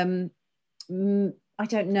I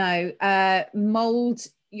don't know, mold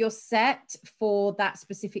your set for that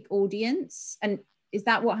specific audience? And is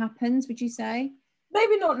that what happens, would you say?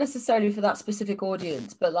 Maybe not necessarily for that specific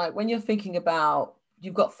audience, but like when you're thinking about,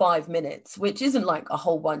 you've got 5 minutes, which isn't like a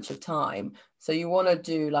whole bunch of time. So you want to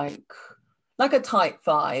do like a tight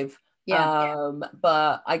 5.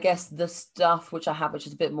 But I guess the stuff which I have, which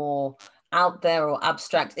is a bit more out there or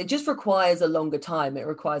abstract, it just requires a longer time. It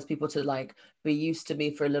requires people to like be used to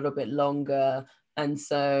me for a little bit longer. And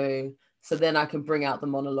so then I can bring out the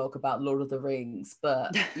monologue about Lord of the Rings.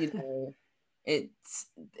 But,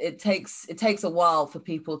 it takes a while for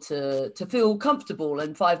people to feel comfortable,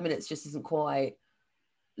 and 5 minutes just isn't quite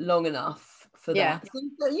long enough for that. So,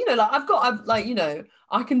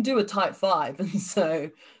 I can do a tight 5, and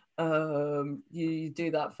so you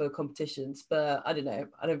do that for competitions. But I don't know,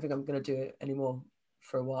 I don't think I'm going to do it anymore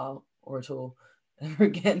for a while, or at all ever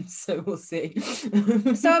again, so we'll see.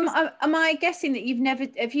 So am I guessing that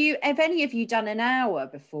have any of you done an hour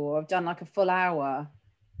before, or done like a full hour?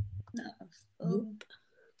 No.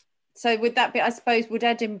 So would that be, I suppose, would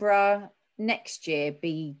Edinburgh next year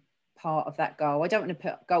be part of that goal? I don't want to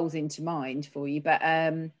put goals into mind for you, but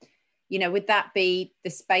would that be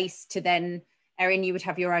the space to then, Eryn, you would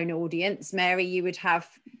have your own audience, Mary, you would have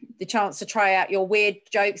the chance to try out your weird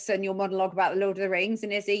jokes and your monologue about the Lord of the Rings,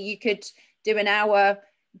 and Izzy, you could do an hour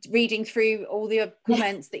reading through all the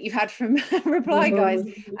comments that you've had from Reply Guys.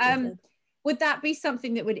 Would that be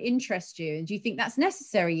something that would interest you? And do you think that's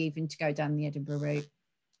necessary even to go down the Edinburgh route?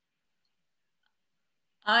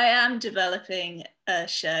 I am developing a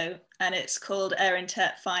show, and it's called Eryn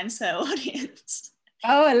Tett Finds Her Audience.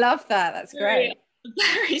 Oh, I love that. That's great.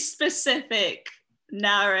 Very specific,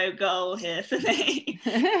 narrow goal here for me.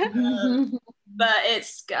 But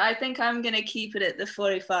I think I'm going to keep it at the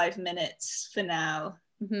 45 minutes for now,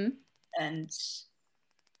 and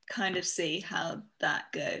kind of see how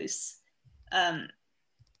that goes.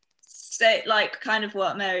 So like kind of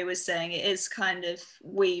what Mary was saying, it is kind of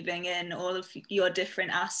weaving in all of your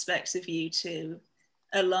different aspects of you to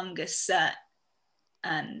a longer set,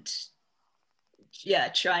 and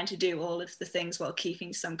trying to do all of the things while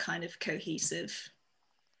keeping some kind of cohesive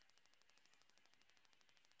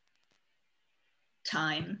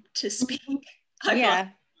time to speak.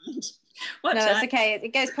 That's okay.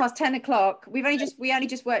 It goes past 10 o'clock. We only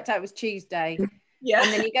just worked out it was Tuesday. Yeah.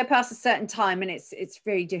 And then you go past a certain time, and it's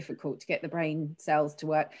very difficult to get the brain cells to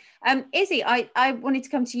work. Izzy, I wanted to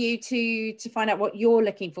come to you to find out what you're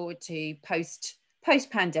looking forward to post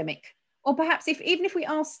pandemic, or perhaps even if we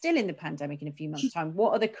are still in the pandemic in a few months' time,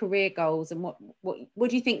 what are the career goals, and what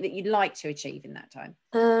do you think that you'd like to achieve in that time?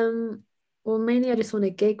 Well, mainly I just want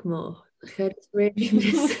to gig more. I just really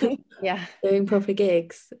miss doing proper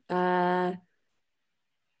gigs. I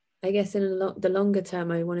guess in the longer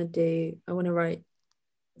term, I want to write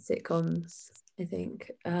sitcoms, I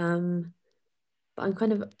think. But I'm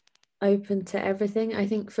kind of open to everything. I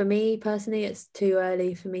think for me personally, it's too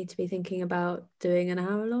early for me to be thinking about doing an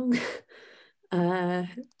hour long. It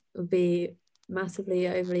would be massively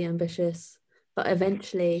overly ambitious, but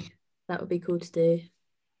eventually that would be cool to do.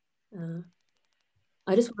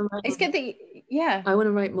 I just want to write. It's good that I want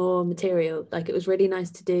to write more material. Like, it was really nice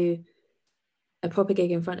to do a proper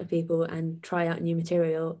gig in front of people and try out new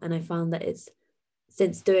material, and I found that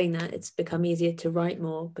since doing that, it's become easier to write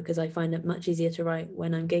more, because I find it much easier to write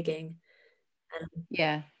when I'm gigging.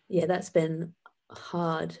 And that's been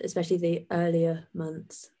hard, especially the earlier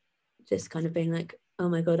months, just kind of being like, oh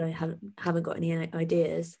my god, I haven't got any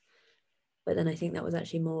ideas. But then I think that was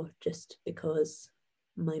actually more just because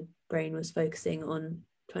my brain was focusing on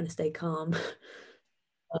trying to stay calm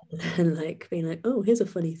rather than like being like, oh, here's a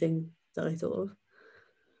funny thing that I thought of.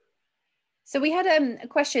 So we had a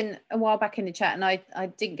question a while back in the chat, and I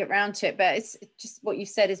didn't get around to it, but it's just what you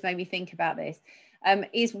said has made me think about this.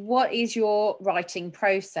 Is what is your writing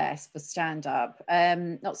process for stand-up?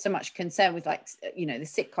 Not so much concerned with, like, you know, the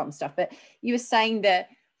sitcom stuff, but you were saying that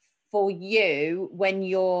for you, when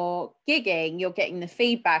you're gigging, you're getting the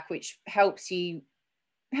feedback, which helps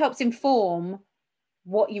inform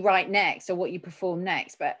what you write next or what you perform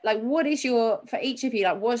next. But like, what is your, for each of you,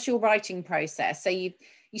 like, what's your writing process? So you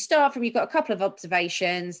start from, you've got a couple of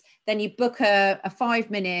observations, then you book a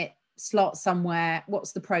 5-minute slot somewhere.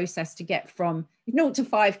 What's the process to get from 0 to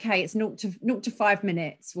 5K? It's 0 to 5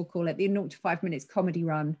 minutes, we'll call it the 0 to 5 minutes comedy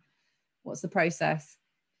run. What's the process?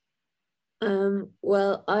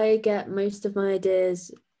 Well, I get most of my ideas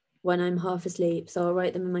when I'm half asleep, so I'll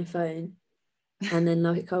write them in my phone, and then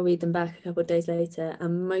like I'll read them back a couple of days later,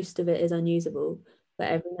 and most of it is unusable, but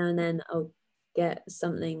every now and then I'll get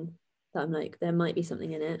something that I'm like, there might be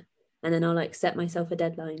something in it, and then I'll like set myself a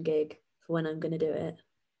deadline gig for when I'm going to do it,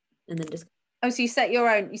 and then just so you set your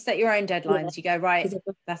own deadlines. You go, right,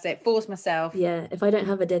 that's it, force myself. Yeah, if I don't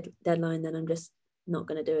have a deadline, then I'm just not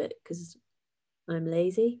going to do it because I'm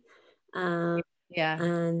lazy.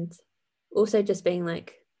 And also just being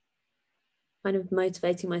like kind of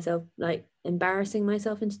motivating myself, like embarrassing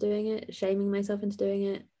myself into doing it, shaming myself into doing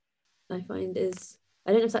it, I find is,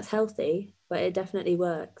 I don't know if that's healthy, but it definitely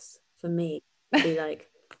works for me to be like,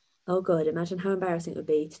 oh god, imagine how embarrassing it would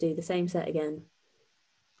be to do the same set again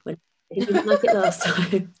when you didn't like it last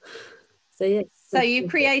time. So yeah. So you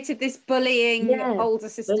created this bullying older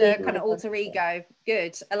sister kind of alter ego.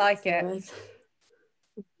 Good, I like it. Right.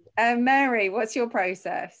 Mary, what's your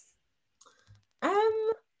process?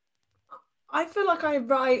 I feel like I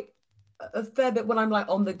write a fair bit when I'm like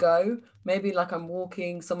on the go. Maybe like I'm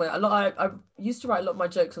walking somewhere. I used to write a lot of my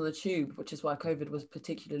jokes on the tube, which is why COVID was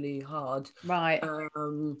particularly hard. Right.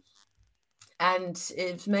 And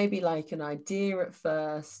it's maybe like an idea at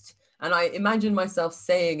first, and I imagine myself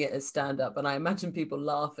saying it as stand-up, and I imagine people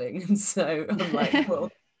laughing, and so I'm like,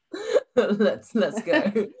 well, let's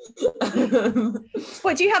go.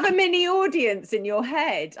 What, do you have a mini audience in your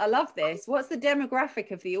head? I love this. What's the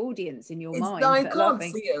demographic of the audience in your mind? I can't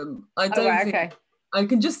see them. I don't think. Okay. I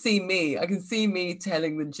can just see me. I can see me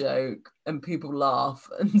telling the joke and people laugh.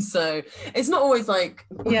 And so it's not always like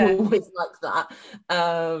always like that.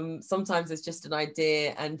 Sometimes it's just an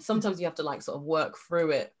idea, and sometimes you have to like sort of work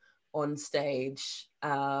through it on stage.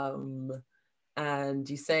 And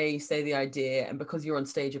you say the idea, and because you're on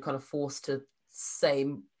stage, you're kind of forced to say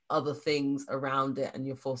other things around it, and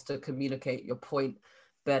you're forced to communicate your point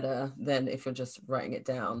better than if you're just writing it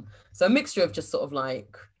down. So a mixture of just sort of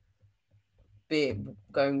like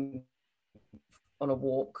going on a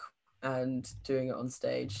walk and doing it on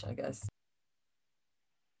stage, I guess.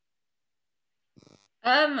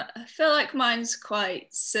 I feel like mine's quite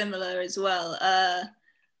similar as well.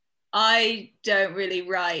 I don't really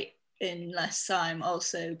write unless I'm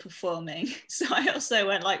also performing. So I also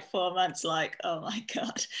went like 4 months like, oh my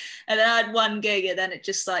God. And then I had one gig, and then it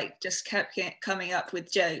just kept coming up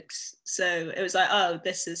with jokes. So it was like, oh,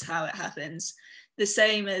 this is how it happens. The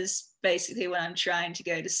same as basically when I'm trying to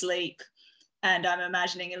go to sleep and I'm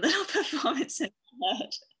imagining a little performance in my head,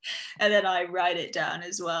 and then I write it down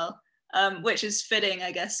as well, which is fitting,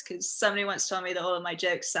 I guess, because somebody once told me that all of my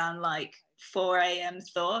jokes sound like 4 a.m.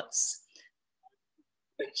 thoughts,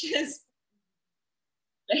 which is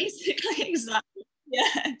basically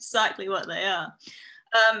exactly what they are.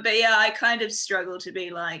 But yeah, I kind of struggle to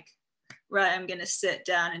be like, right, I'm gonna sit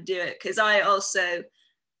down and do it, because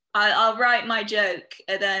I'll write my joke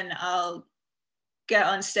and then I'll get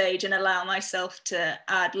on stage and allow myself to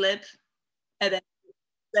ad lib, and then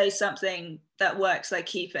say something that works, I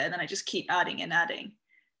keep it, and then I just keep adding and adding,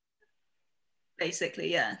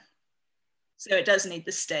 basically. Yeah, so it does need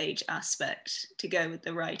the stage aspect to go with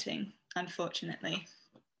the writing, unfortunately.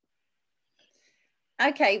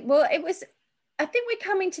 Okay, well, I think we're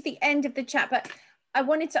coming to the end of the chat, but I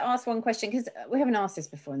wanted to ask one question, because we haven't asked this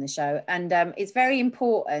before in the show, and it's very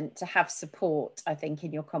important to have support, I think,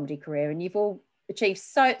 in your comedy career, and you've all achieved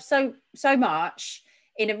so much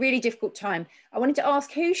in a really difficult time. I wanted to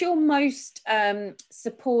ask, who's your most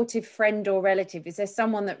supportive friend or relative? Is there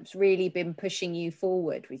someone that's really been pushing you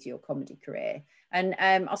forward with your comedy career? And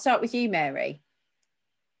I'll start with you, Mary.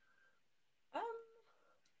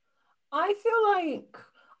 I feel like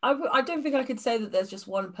I don't think I could say that there's just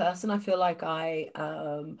one person. I feel like I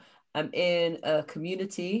am in a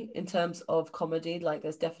community in terms of comedy. Like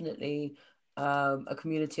there's definitely a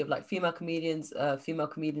community of like female comedians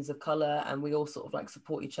of color, and we all sort of like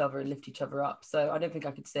support each other and lift each other up. So I don't think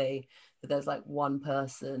I could say that there's like one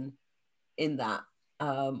person in that.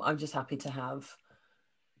 I'm just happy to have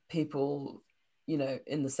people, you know,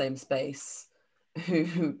 in the same space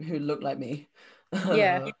who look like me.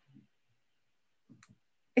 Yeah.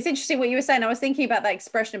 It's interesting what you were saying. I was thinking about that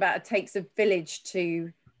expression about it takes a village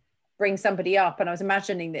to bring somebody up, and I was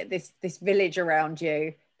imagining that this village around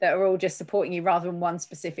you that are all just supporting you rather than one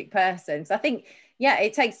specific person. So I think, yeah,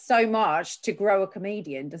 it takes so much to grow a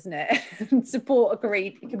comedian, doesn't it? And support a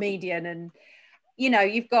comedian. And, you know,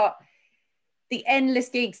 you've got the endless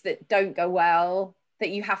gigs that don't go well that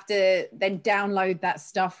you have to then download that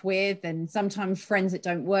stuff with. And sometimes friends that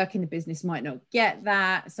don't work in the business might not get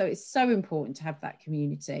that. So it's so important to have that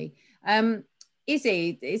community.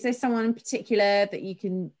 Izzy, is there someone in particular that you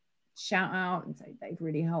can shout out and say they've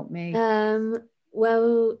really helped me?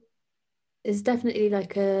 Well, it's definitely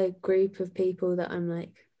like a group of people that I'm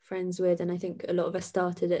like friends with, and I think a lot of us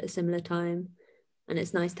started at a similar time, and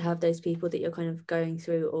it's nice to have those people that you're kind of going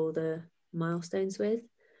through all the milestones with.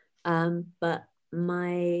 But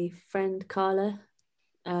my friend Carla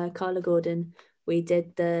Gordon, we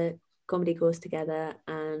did the comedy course together,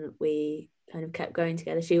 and we kind of kept going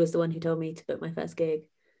together. She was the one who told me to book my first gig.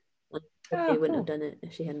 I probably wouldn't have done it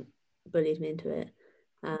if she hadn't bullied me into it.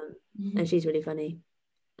 And she's really funny,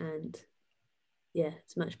 and yeah,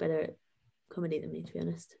 it's much better at comedy than me, to be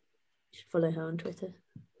honest. You should follow her on Twitter.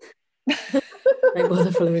 Don't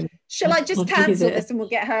bother following. Shall I just cancel this and we'll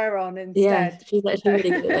get her on instead? Yeah, she's actually really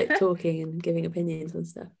good at like talking and giving opinions and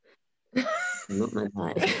stuff. Not my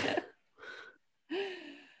bag.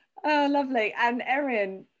 Oh, lovely. And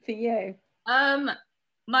Eryn, for you?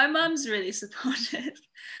 My mum's really supportive.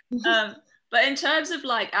 But in terms of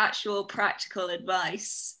like actual practical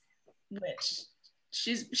advice, which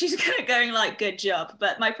she's kind of going like, good job,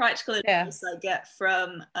 but my practical advice I get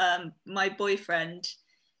from my boyfriend,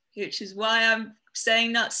 which is why I'm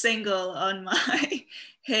saying not single on my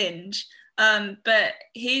Hinge. But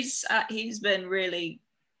he's been really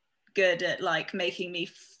good at like making me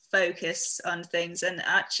focus on things. And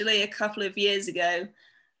actually a couple of years ago,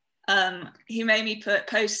 he made me put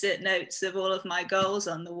post-it notes of all of my goals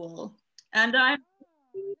on the wall, and I'm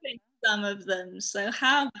achieving some of them. So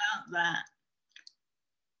how about that?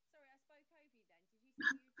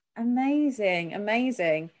 Amazing.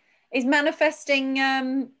 Is manifesting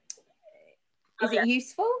is it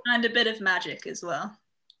useful? And a bit of magic as well.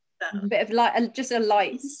 A bit of light, just a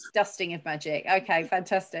light dusting of magic. Okay,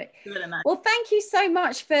 fantastic. Well, thank you so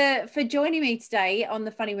much for joining me today on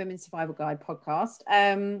the Funny Women Survival Guide podcast.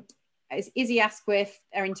 It's Izzy Askwith,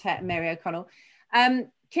 Eryn Tett, and Mary O'Connell.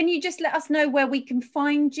 Can you just let us know where we can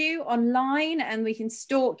find you online, and we can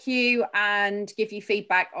stalk you and give you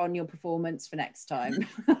feedback on your performance for next time?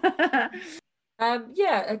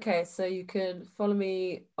 Okay, so you can follow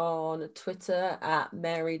me on Twitter at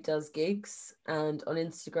Mary Does Gigs, and on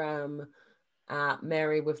Instagram at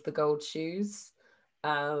Mary with the Gold Shoes.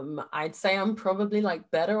 I'd say I'm probably like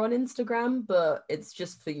better on Instagram, but it's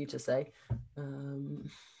just for you to say.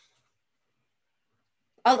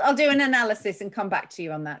 I'll do an analysis and come back to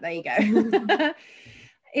you on that. There you go.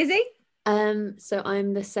 Izzy? So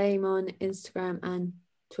I'm the same on Instagram and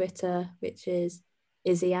Twitter, which is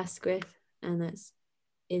Izzy Askwith, and that's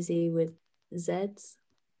Izzy with Z's,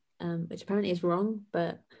 which apparently is wrong,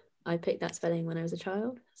 but I picked that spelling when I was a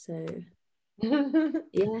child. So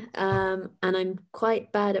yeah, and I'm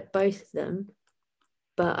quite bad at both of them,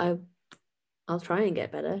 but I'll try and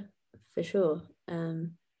get better for sure.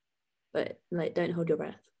 But like, don't hold your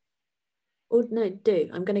breath. Or no, do.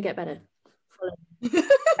 I'm going to get better. Follow.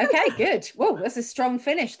 Okay, good. Whoa, that's a strong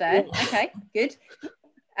finish there. Yeah. Okay, good.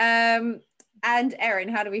 And Eryn,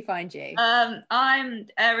 how do we find you? I'm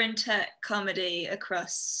Eryn Tett Comedy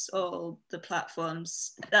across all the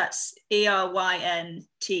platforms. That's ERYNTETT.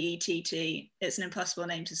 It's an impossible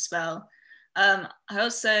name to spell. I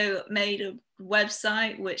also made a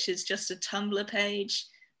website, which is just a Tumblr page,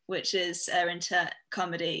 which is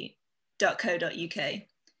eryntettcomedy.co.uk.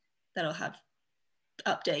 That'll have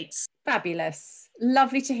updates. Fabulous.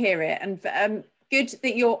 Lovely to hear it. And good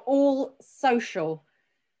that you're all social.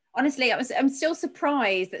 Honestly, I'm still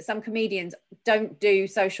surprised that some comedians don't do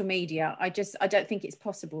social media. I don't think it's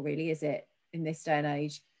possible, really, is it, in this day and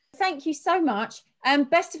age? Thank you so much.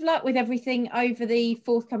 Best of luck with everything over the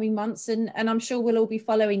forthcoming months. And I'm sure we'll all be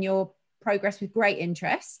following your progress with great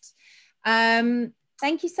interest. Thank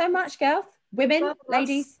you so much, girls, women,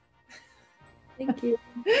 ladies. Thank you.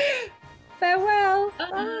 Farewell.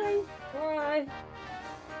 Bye. Bye.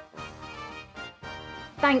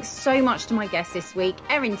 Thanks so much to my guests this week,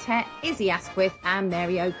 Eryn Tett, Izzy Askwith, and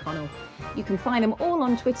Mary O'Connell. You can find them all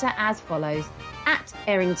on Twitter as follows: at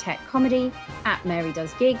Eryn Tett Comedy, at Mary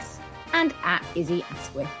Does Gigs, and at Izzy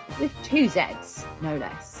Askwith, with 2 Zs, no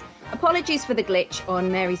less. Apologies for the glitch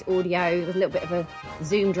on Mary's audio. There was a little bit of a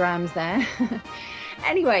Zoom drams there.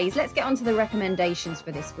 Anyways, let's get on to the recommendations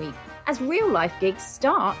for this week, as real-life gigs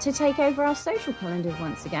start to take over our social calendars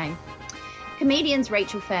once again. Comedians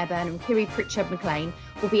Rachel Fairbairn and Kiri Pritchard McLean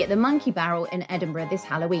will be at the Monkey Barrel in Edinburgh this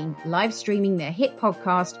Halloween, live streaming their hit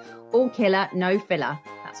podcast, All Killer, No Filler.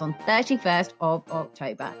 That's on 31st of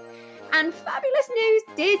October. And fabulous news,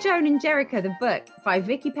 Dear Joan and Jericho, the book by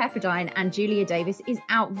Vicky Pepperdine and Julia Davis, is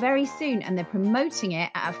out very soon, and they're promoting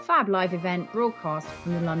it at a fab live event broadcast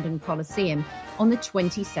from the London Coliseum on the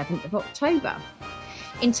 27th of October.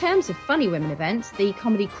 In terms of funny women events, the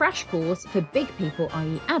comedy crash course for big people,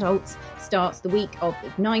 i.e. adults, starts the week of the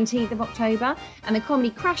 19th of October, and the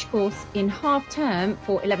comedy crash course in half term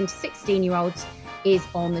for 11 to 16-year-olds is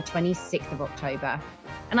on the 26th of October.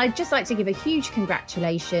 And I'd just like to give a huge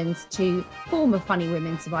congratulations to former Funny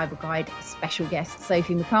Women Survival Guide special guest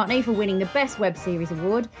Sophie McCartney for winning the Best Web Series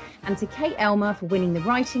Award, and to Kate Elmer for winning the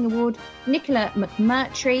Writing Award, Nicola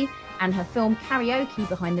McMurtry and her film Karaoke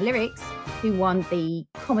Behind the Lyrics, who won the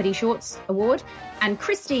Comedy Shorts Award, and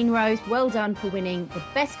Christine Rose, well done for winning the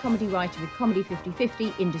Best Comedy Writer with Comedy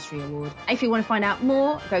 50/50 Industry Award. If you want to find out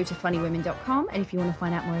more, go to funnywomen.com, and if you want to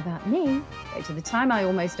find out more about me, go to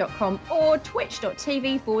thetimeialmost.com or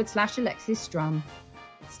twitch.tv/Alexis Strum.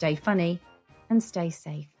 Stay funny and stay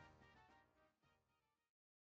safe.